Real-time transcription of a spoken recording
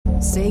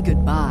Say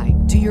goodbye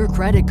to your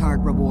credit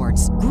card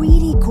rewards.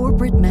 Greedy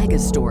corporate mega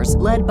stores,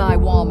 led by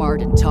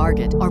Walmart and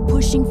Target, are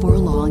pushing for a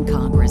law in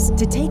Congress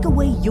to take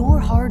away your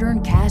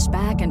hard-earned cash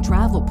back and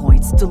travel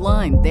points to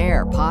line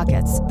their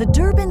pockets. The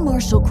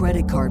Durbin-Marshall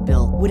credit card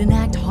bill would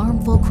enact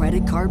harmful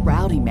credit card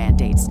routing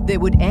mandates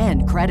that would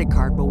end credit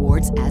card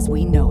rewards as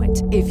we know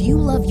it. If you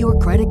love your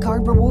credit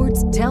card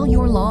rewards, tell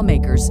your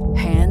lawmakers,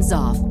 hands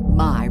off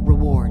my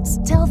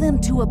rewards. Tell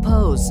them to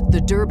oppose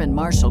the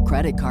Durbin-Marshall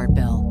credit card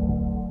bill.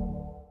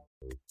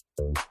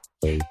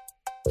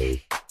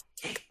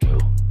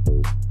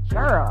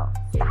 Girl,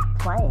 stop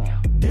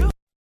playing.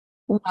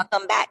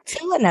 Welcome back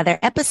to another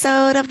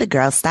episode of the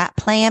Girl Stop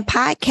Playing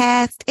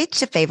podcast.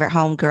 It's your favorite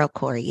homegirl,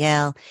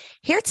 Coriel,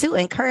 here to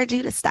encourage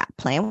you to stop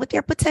playing with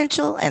your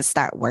potential and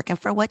start working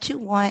for what you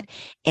want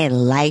in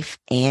life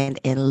and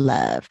in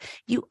love.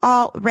 You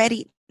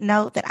already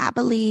know that I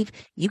believe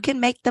you can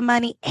make the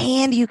money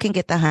and you can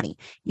get the honey.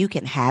 You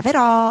can have it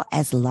all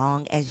as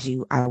long as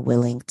you are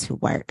willing to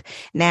work.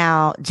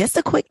 Now, just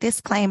a quick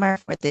disclaimer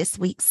for this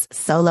week's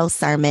solo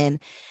sermon.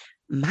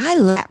 My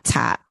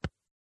laptop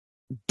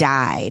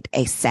died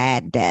a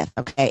sad death.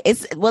 Okay.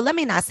 Let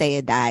me not say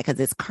it died because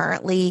it's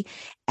currently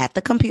at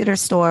the computer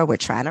store. We're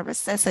trying to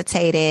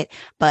resuscitate it,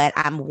 but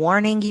I'm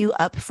warning you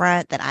up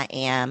front that I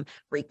am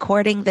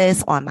recording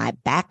this on my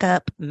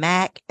backup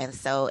Mac. And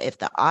so if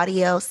the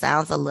audio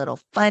sounds a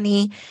little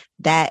funny,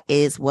 that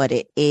is what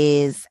it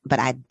is. But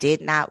I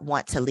did not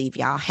want to leave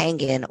y'all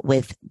hanging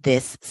with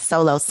this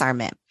solo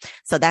sermon.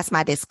 So that's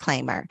my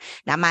disclaimer.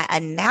 Now, my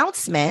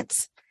announcement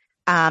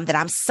that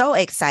I'm so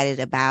excited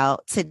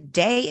about.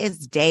 Today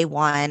is day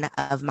one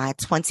of my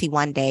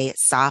 21-day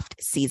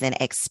soft season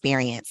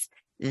experience.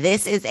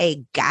 This is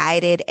a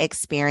guided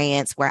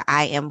experience where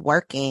I am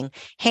working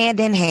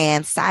hand in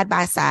hand, side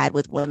by side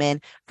with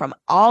women from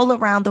all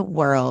around the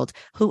world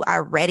who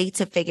are ready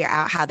to figure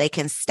out how they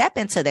can step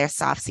into their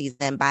soft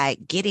season by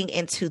getting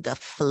into the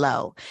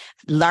flow,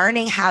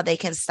 learning how they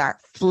can start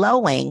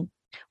flowing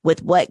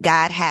with what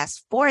God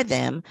has for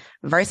them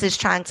versus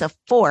trying to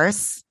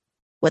force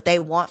what they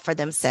want for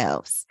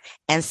themselves.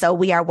 And so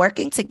we are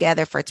working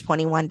together for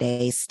 21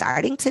 days,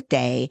 starting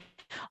today,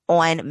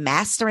 on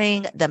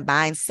mastering the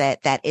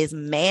mindset that is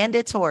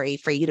mandatory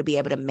for you to be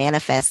able to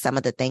manifest some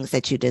of the things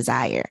that you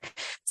desire.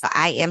 So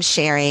I am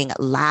sharing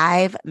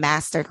live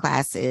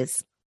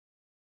masterclasses.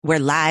 We're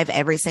live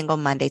every single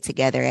Monday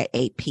together at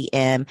 8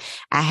 p.m.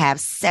 I have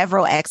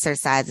several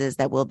exercises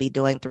that we'll be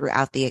doing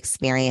throughout the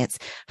experience,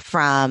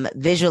 from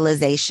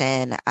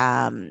visualization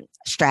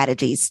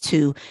strategies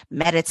to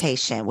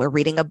meditation. We're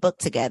reading a book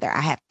together.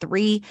 I have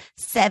 3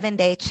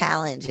 7-day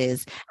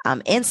challenges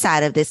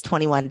inside of this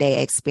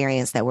 21-day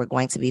experience that we're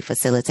going to be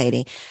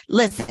facilitating.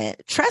 Listen,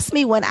 trust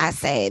me when I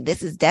say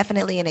this is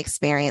definitely an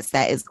experience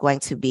that is going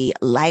to be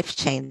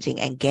life-changing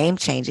and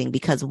game-changing,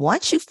 because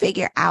once you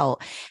figure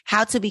out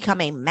how to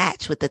become a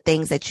match with the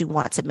things that you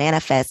want to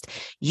manifest,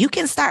 you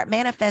can start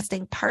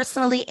manifesting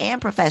personally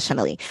and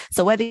professionally.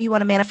 So whether you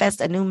want to manifest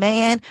a new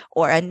man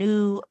or a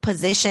new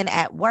position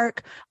at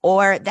work,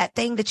 or that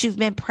thing that you've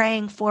been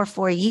praying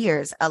for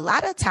years, a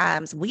lot of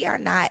times we are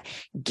not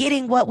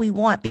getting what we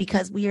want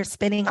because we are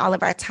spending all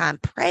of our time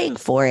praying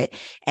for it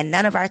and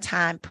none of our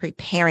time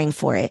preparing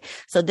for it.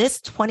 So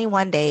this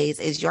 21 days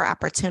is your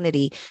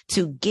opportunity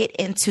to get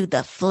into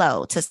the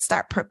flow, to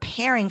start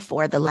preparing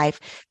for the life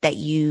that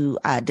you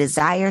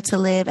desire to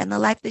live and the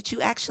life that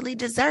you actually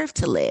deserve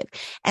to live.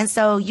 And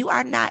so you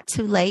are not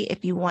too late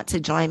if you want to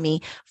join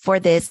me for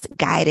this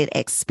guided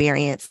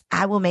experience.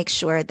 I will make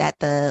sure that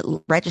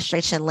the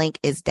registration link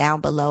is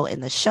down below in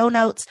the show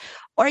notes,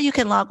 or you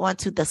can log on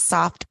to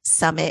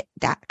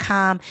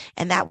thesoftsummit.com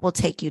and that will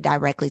take you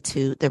directly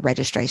to the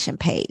registration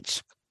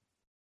page.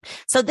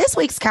 So this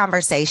week's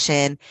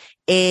conversation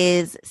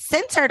is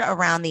centered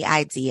around the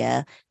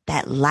idea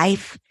that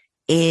life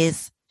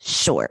is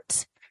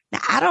short. Now,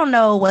 I don't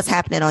know what's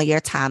happening on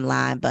your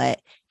timeline, but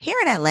here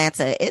in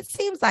Atlanta, it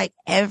seems like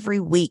every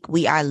week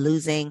we are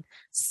losing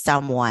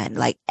someone.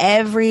 Like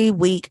every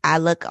week I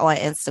look on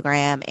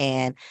Instagram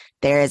and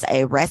there's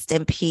a rest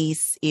in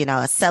peace,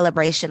 a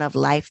celebration of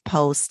life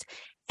post.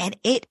 And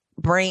it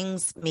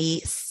brings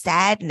me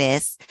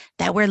sadness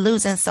that we're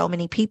losing so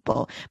many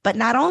people. But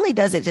not only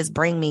does it just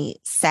bring me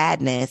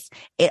sadness,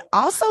 it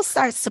also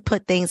starts to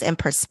put things in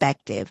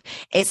perspective.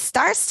 It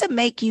starts to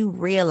make you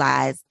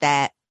realize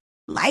that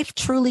life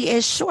truly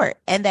is short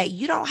and that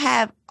you don't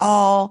have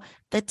all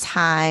the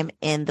time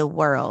in the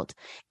world.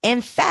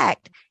 In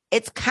fact,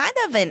 it's kind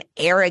of an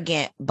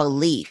arrogant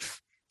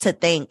belief to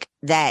think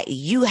that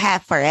you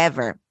have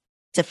forever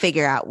to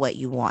figure out what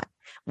you want.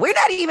 We're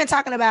not even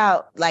talking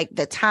about like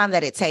the time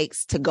that it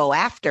takes to go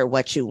after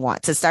what you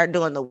want, to start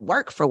doing the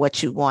work for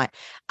what you want.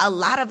 A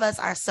lot of us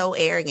are so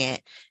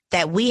arrogant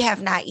that we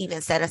have not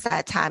even set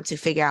aside time to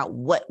figure out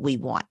what we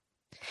want.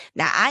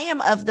 Now, I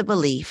am of the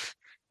belief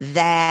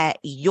that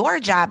your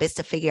job is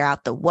to figure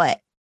out the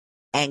what,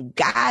 and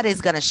God is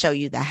going to show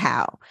you the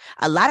how.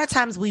 A lot of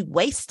times we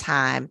waste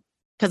time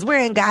because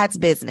we're in God's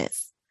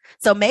business.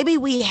 So maybe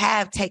we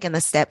have taken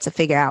the step to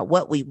figure out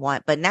what we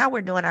want, but now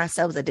we're doing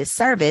ourselves a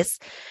disservice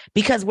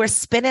because we're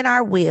spinning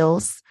our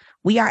wheels.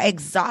 We are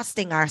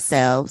exhausting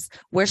ourselves.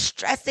 We're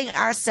stressing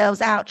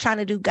ourselves out trying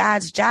to do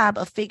God's job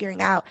of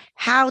figuring out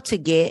how to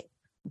get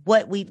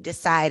what we've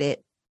decided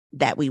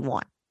that we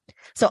want.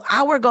 So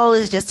our goal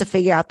is just to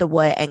figure out the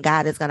what, and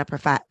God is going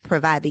to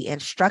provide the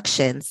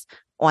instructions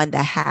on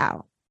the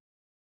how.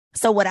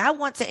 So what I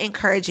want to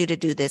encourage you to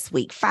do this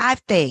week, 5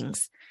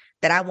 things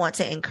that I want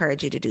to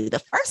encourage you to do. The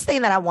first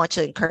thing that I want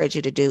to encourage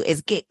you to do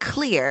is get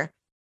clear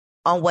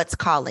on what's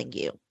calling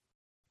you.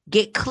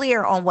 Get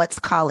clear on what's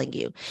calling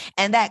you.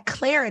 And that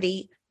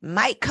clarity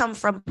might come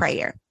from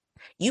prayer.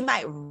 You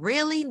might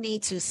really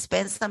need to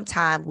spend some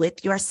time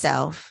with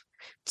yourself,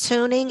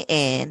 tuning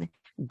in,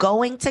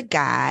 going to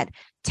God,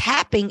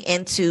 tapping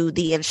into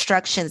the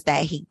instructions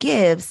that he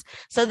gives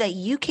so that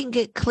you can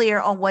get clear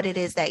on what it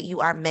is that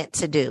you are meant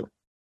to do.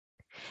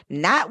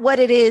 Not what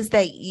it is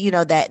that,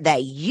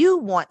 that you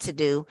want to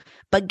do,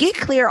 but get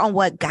clear on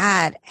what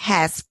God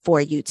has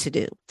for you to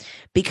do.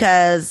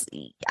 Because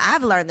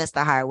I've learned this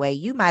the hard way.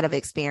 You might have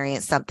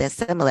experienced something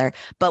similar,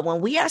 but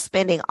when we are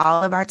spending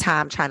all of our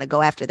time trying to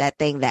go after that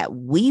thing that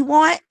we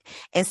want,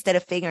 instead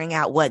of figuring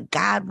out what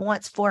God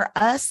wants for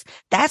us,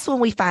 that's when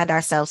we find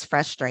ourselves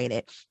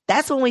frustrated.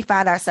 That's when we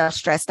find ourselves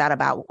stressed out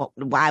about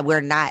why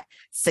we're not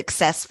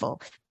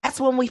successful. That's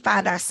when we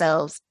find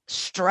ourselves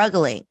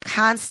struggling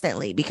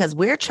constantly because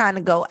we're trying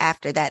to go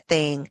after that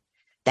thing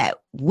that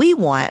we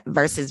want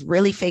versus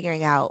really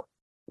figuring out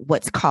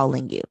what's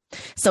calling you.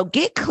 So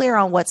get clear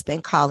on what's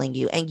been calling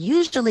you. And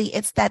usually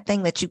it's that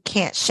thing that you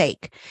can't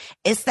shake.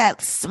 It's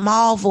that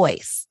small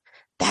voice,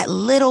 that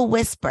little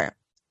whisper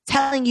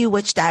telling you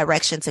which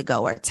direction to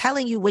go or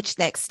telling you which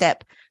next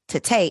step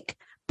to take.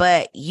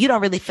 But you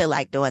don't really feel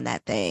like doing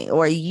that thing,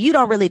 or you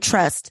don't really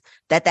trust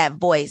that that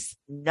voice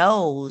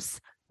knows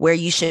where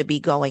you should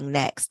be going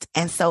next.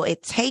 And so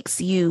it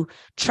takes you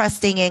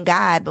trusting in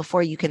God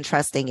before you can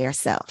trust in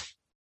yourself.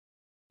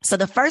 So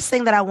the first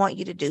thing that I want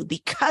you to do,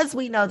 because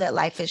we know that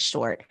life is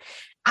short,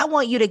 I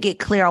want you to get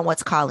clear on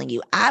what's calling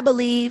you. I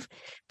believe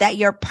that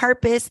your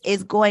purpose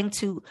is going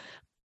to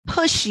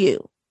push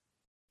you.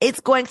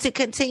 It's going to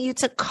continue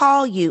to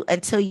call you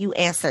until you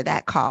answer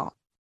that call.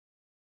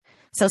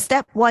 So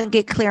step 1,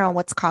 get clear on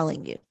what's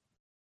calling you.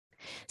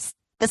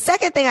 The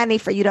second thing I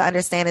need for you to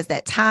understand is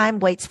that time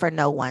waits for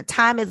no one.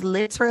 Time is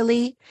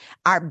literally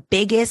our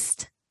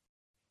biggest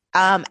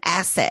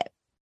asset.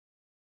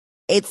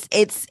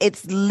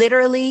 It's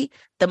literally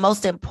the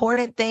most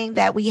important thing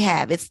that we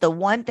have. It's the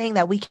one thing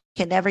that we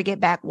can never get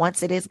back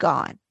once it is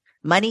gone.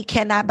 Money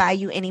cannot buy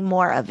you any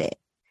more of it.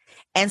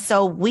 And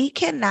so we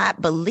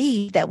cannot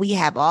believe that we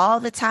have all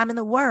the time in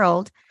the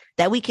world,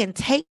 that we can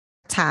take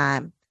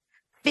time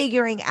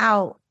figuring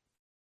out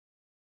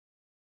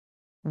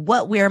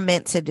what we're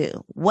meant to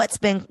do,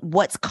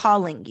 what's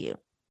calling you.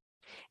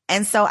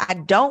 And so I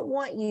don't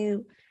want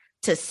you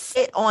to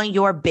sit on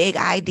your big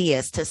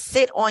ideas, to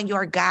sit on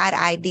your God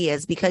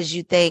ideas because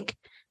you think,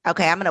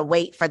 okay, I'm going to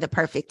wait for the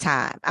perfect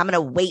time. I'm going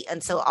to wait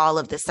until all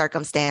of the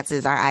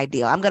circumstances are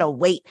ideal. I'm going to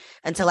wait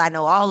until I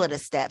know all of the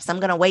steps. I'm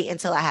going to wait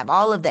until I have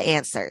all of the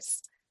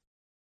answers.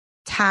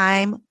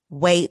 Time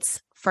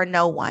waits for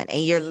no one.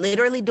 And you're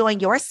literally doing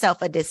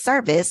yourself a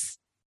disservice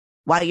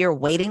while you're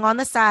waiting on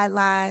the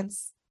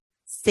sidelines,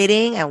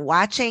 sitting and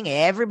watching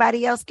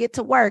everybody else get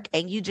to work,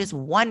 and you just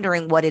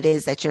wondering what it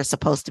is that you're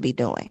supposed to be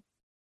doing.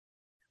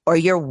 Or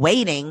you're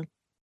waiting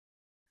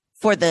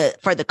for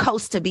the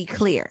coast to be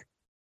clear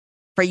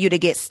for you to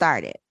get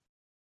started.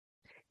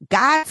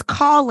 God's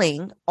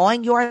calling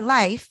on your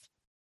life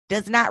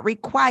does not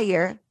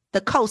require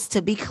the coast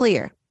to be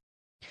clear.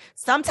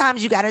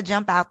 Sometimes you got to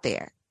jump out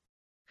there.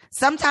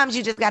 Sometimes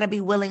you just got to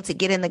be willing to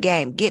get in the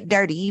game, get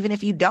dirty, even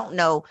if you don't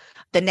know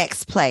the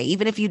next play,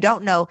 even if you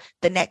don't know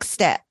the next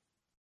step.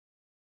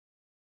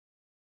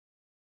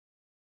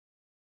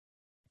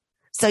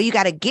 So you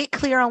got to get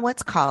clear on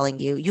what's calling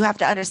you. You have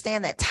to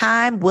understand that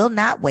time will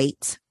not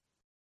wait.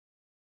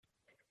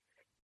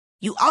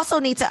 You also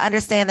need to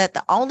understand that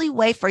the only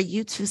way for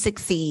you to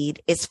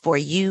succeed is for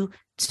you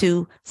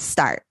to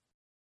start.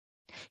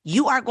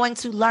 You are going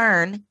to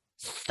learn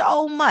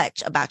so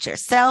much about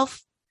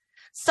yourself,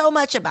 so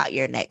much about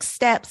your next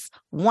steps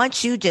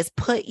once you just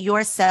put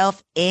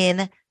yourself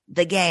in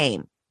the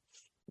game,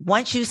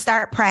 once you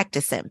start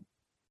practicing.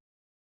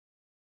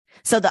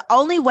 So the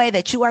only way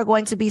that you are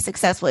going to be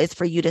successful is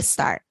for you to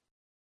start.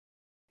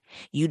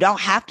 You don't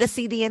have to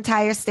see the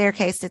entire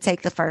staircase to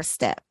take the first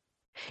step.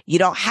 You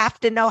don't have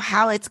to know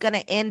how it's going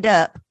to end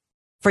up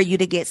for you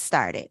to get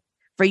started,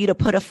 for you to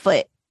put a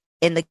foot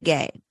in the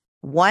game.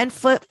 One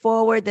foot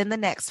forward, then the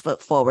next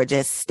foot forward,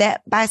 just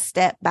step by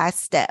step by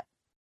step.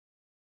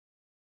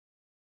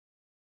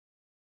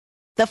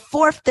 The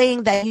fourth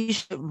thing that you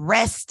should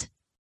rest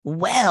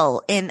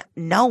well in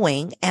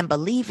knowing and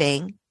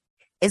believing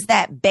is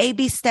that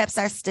baby steps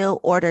are still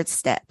ordered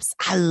steps.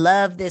 I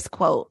love this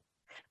quote.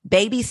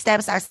 Baby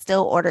steps are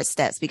still ordered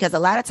steps, because a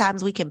lot of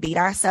times we can beat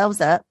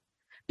ourselves up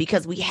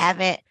because we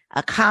haven't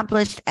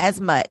accomplished as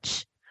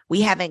much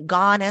We haven't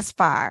gone as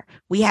far.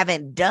 We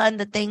haven't done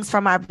the things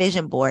from our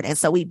vision board. And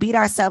so we beat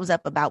ourselves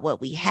up about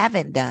what we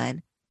haven't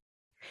done.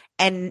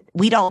 And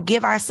we don't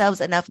give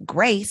ourselves enough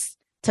grace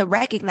to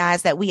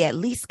recognize that we at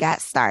least got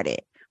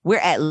started. We're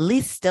at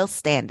least still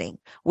standing.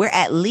 We're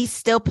at least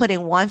still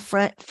putting one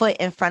foot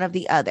in front of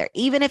the other,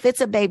 even if it's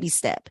a baby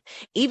step,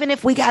 even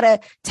if we got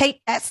to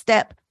take that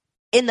step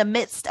in the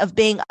midst of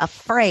being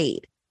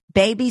afraid.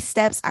 Baby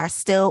steps are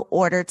still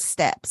ordered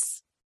steps.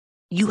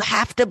 You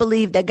have to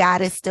believe that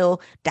God is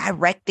still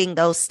directing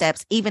those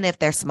steps, even if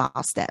they're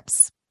small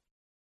steps.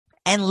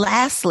 And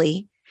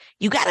lastly,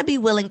 you got to be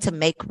willing to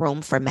make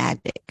room for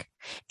magic.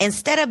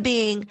 Instead of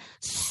being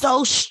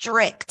so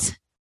strict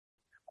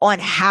on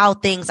how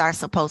things are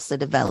supposed to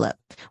develop,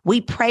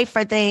 we pray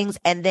for things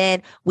and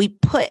then we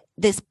put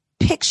this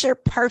picture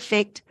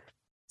perfect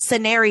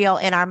scenario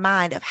in our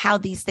mind of how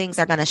these things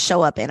are going to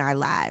show up in our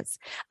lives,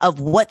 of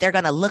what they're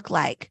going to look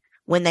like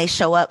when they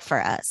show up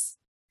for us.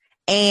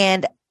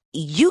 And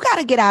you got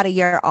to get out of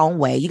your own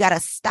way. You got to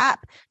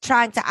stop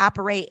trying to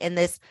operate in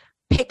this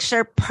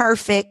picture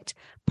perfect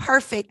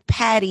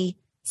Patty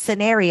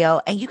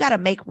scenario. And you got to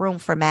make room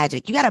for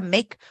magic. You got to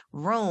make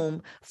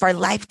room for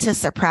life to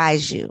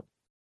surprise you.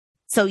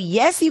 So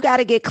yes, you got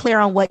to get clear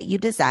on what you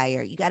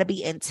desire. You got to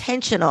be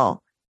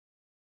intentional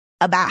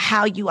about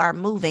how you are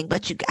moving,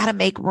 but you got to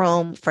make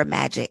room for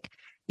magic.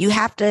 You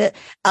have to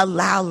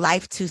allow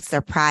life to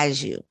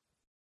surprise you.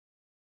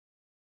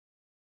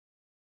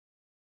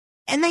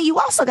 And then you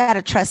also got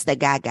to trust that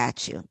God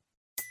got you.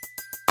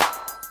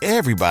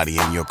 Everybody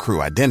in your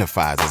crew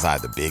identifies as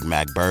either Big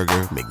Mac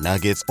Burger,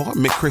 McNuggets, or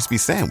McCrispy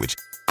Sandwich.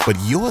 But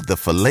you're the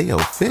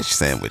Filet-O-Fish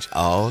Sandwich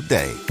all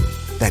day.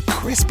 That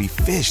crispy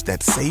fish,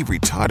 that savory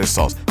tartar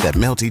sauce, that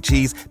melty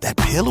cheese, that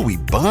pillowy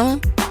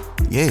bun.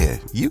 Yeah,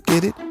 you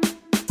get it.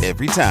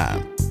 Every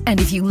time. And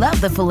if you love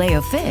the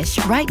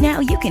Filet-O-Fish, right now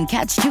you can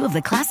catch two of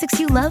the classics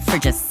you love for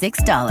just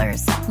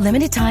 $6.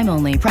 Limited time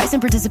only. Price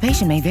and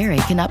participation may vary.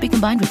 Cannot be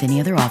combined with any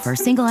other offer.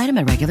 Single item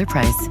at regular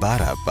price.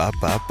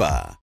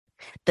 Ba-da-ba-ba-ba.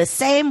 The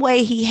same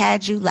way he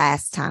had you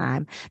last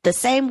time, the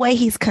same way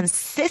he's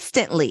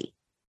consistently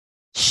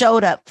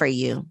showed up for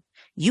you,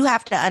 you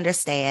have to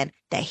understand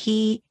that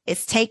he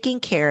is taking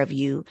care of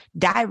you,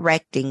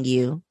 directing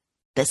you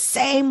the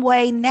same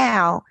way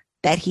now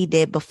that he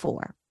did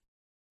before.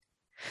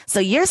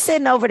 So you're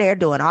sitting over there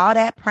doing all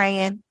that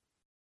praying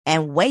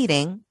and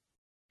waiting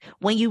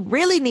when you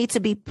really need to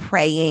be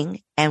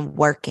praying and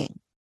working.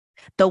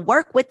 The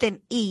work with an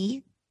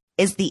E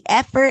is the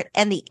effort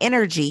and the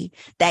energy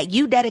that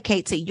you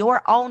dedicate to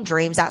your own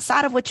dreams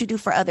outside of what you do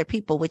for other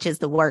people, which is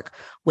the work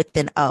with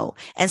an O.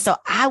 And so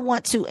I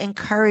want to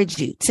encourage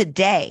you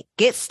today,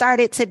 get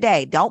started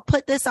today. Don't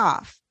put this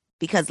off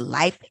because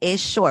life is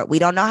short. We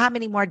don't know how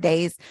many more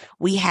days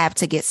we have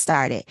to get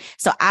started.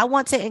 So I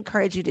want to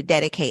encourage you to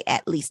dedicate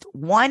at least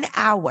 1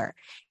 hour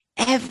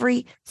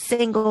every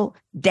single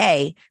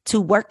day to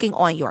working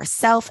on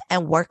yourself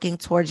and working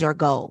towards your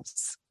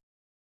goals.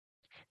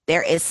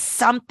 There is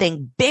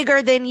something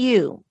bigger than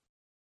you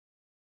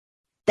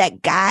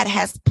that God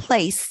has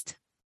placed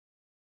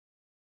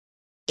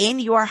in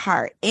your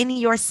heart, in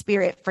your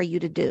spirit for you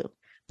to do.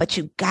 But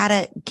you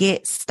gotta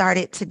get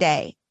started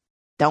today.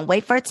 Don't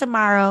wait for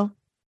tomorrow.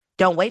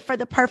 Don't wait for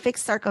the perfect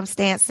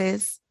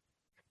circumstances.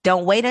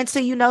 Don't wait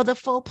until you know the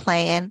full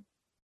plan.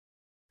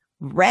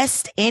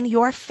 Rest in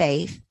your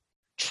faith.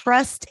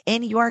 Trust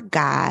in your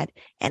God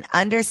and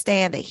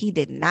understand that he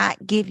did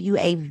not give you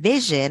a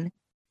vision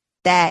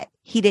that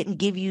he didn't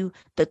give you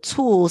the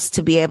tools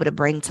to be able to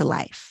bring to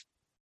life.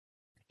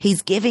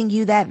 He's giving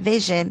you that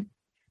vision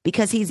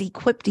because he's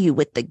equipped you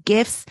with the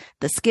gifts,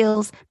 the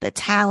skills, the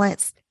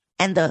talents,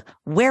 and the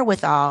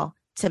wherewithal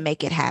to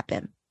make it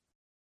happen.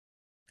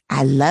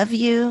 I love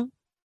you.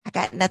 I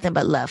got nothing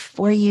but love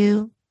for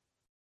you.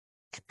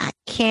 I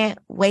can't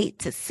wait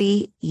to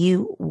see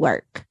you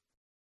work.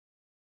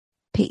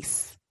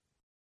 Peace.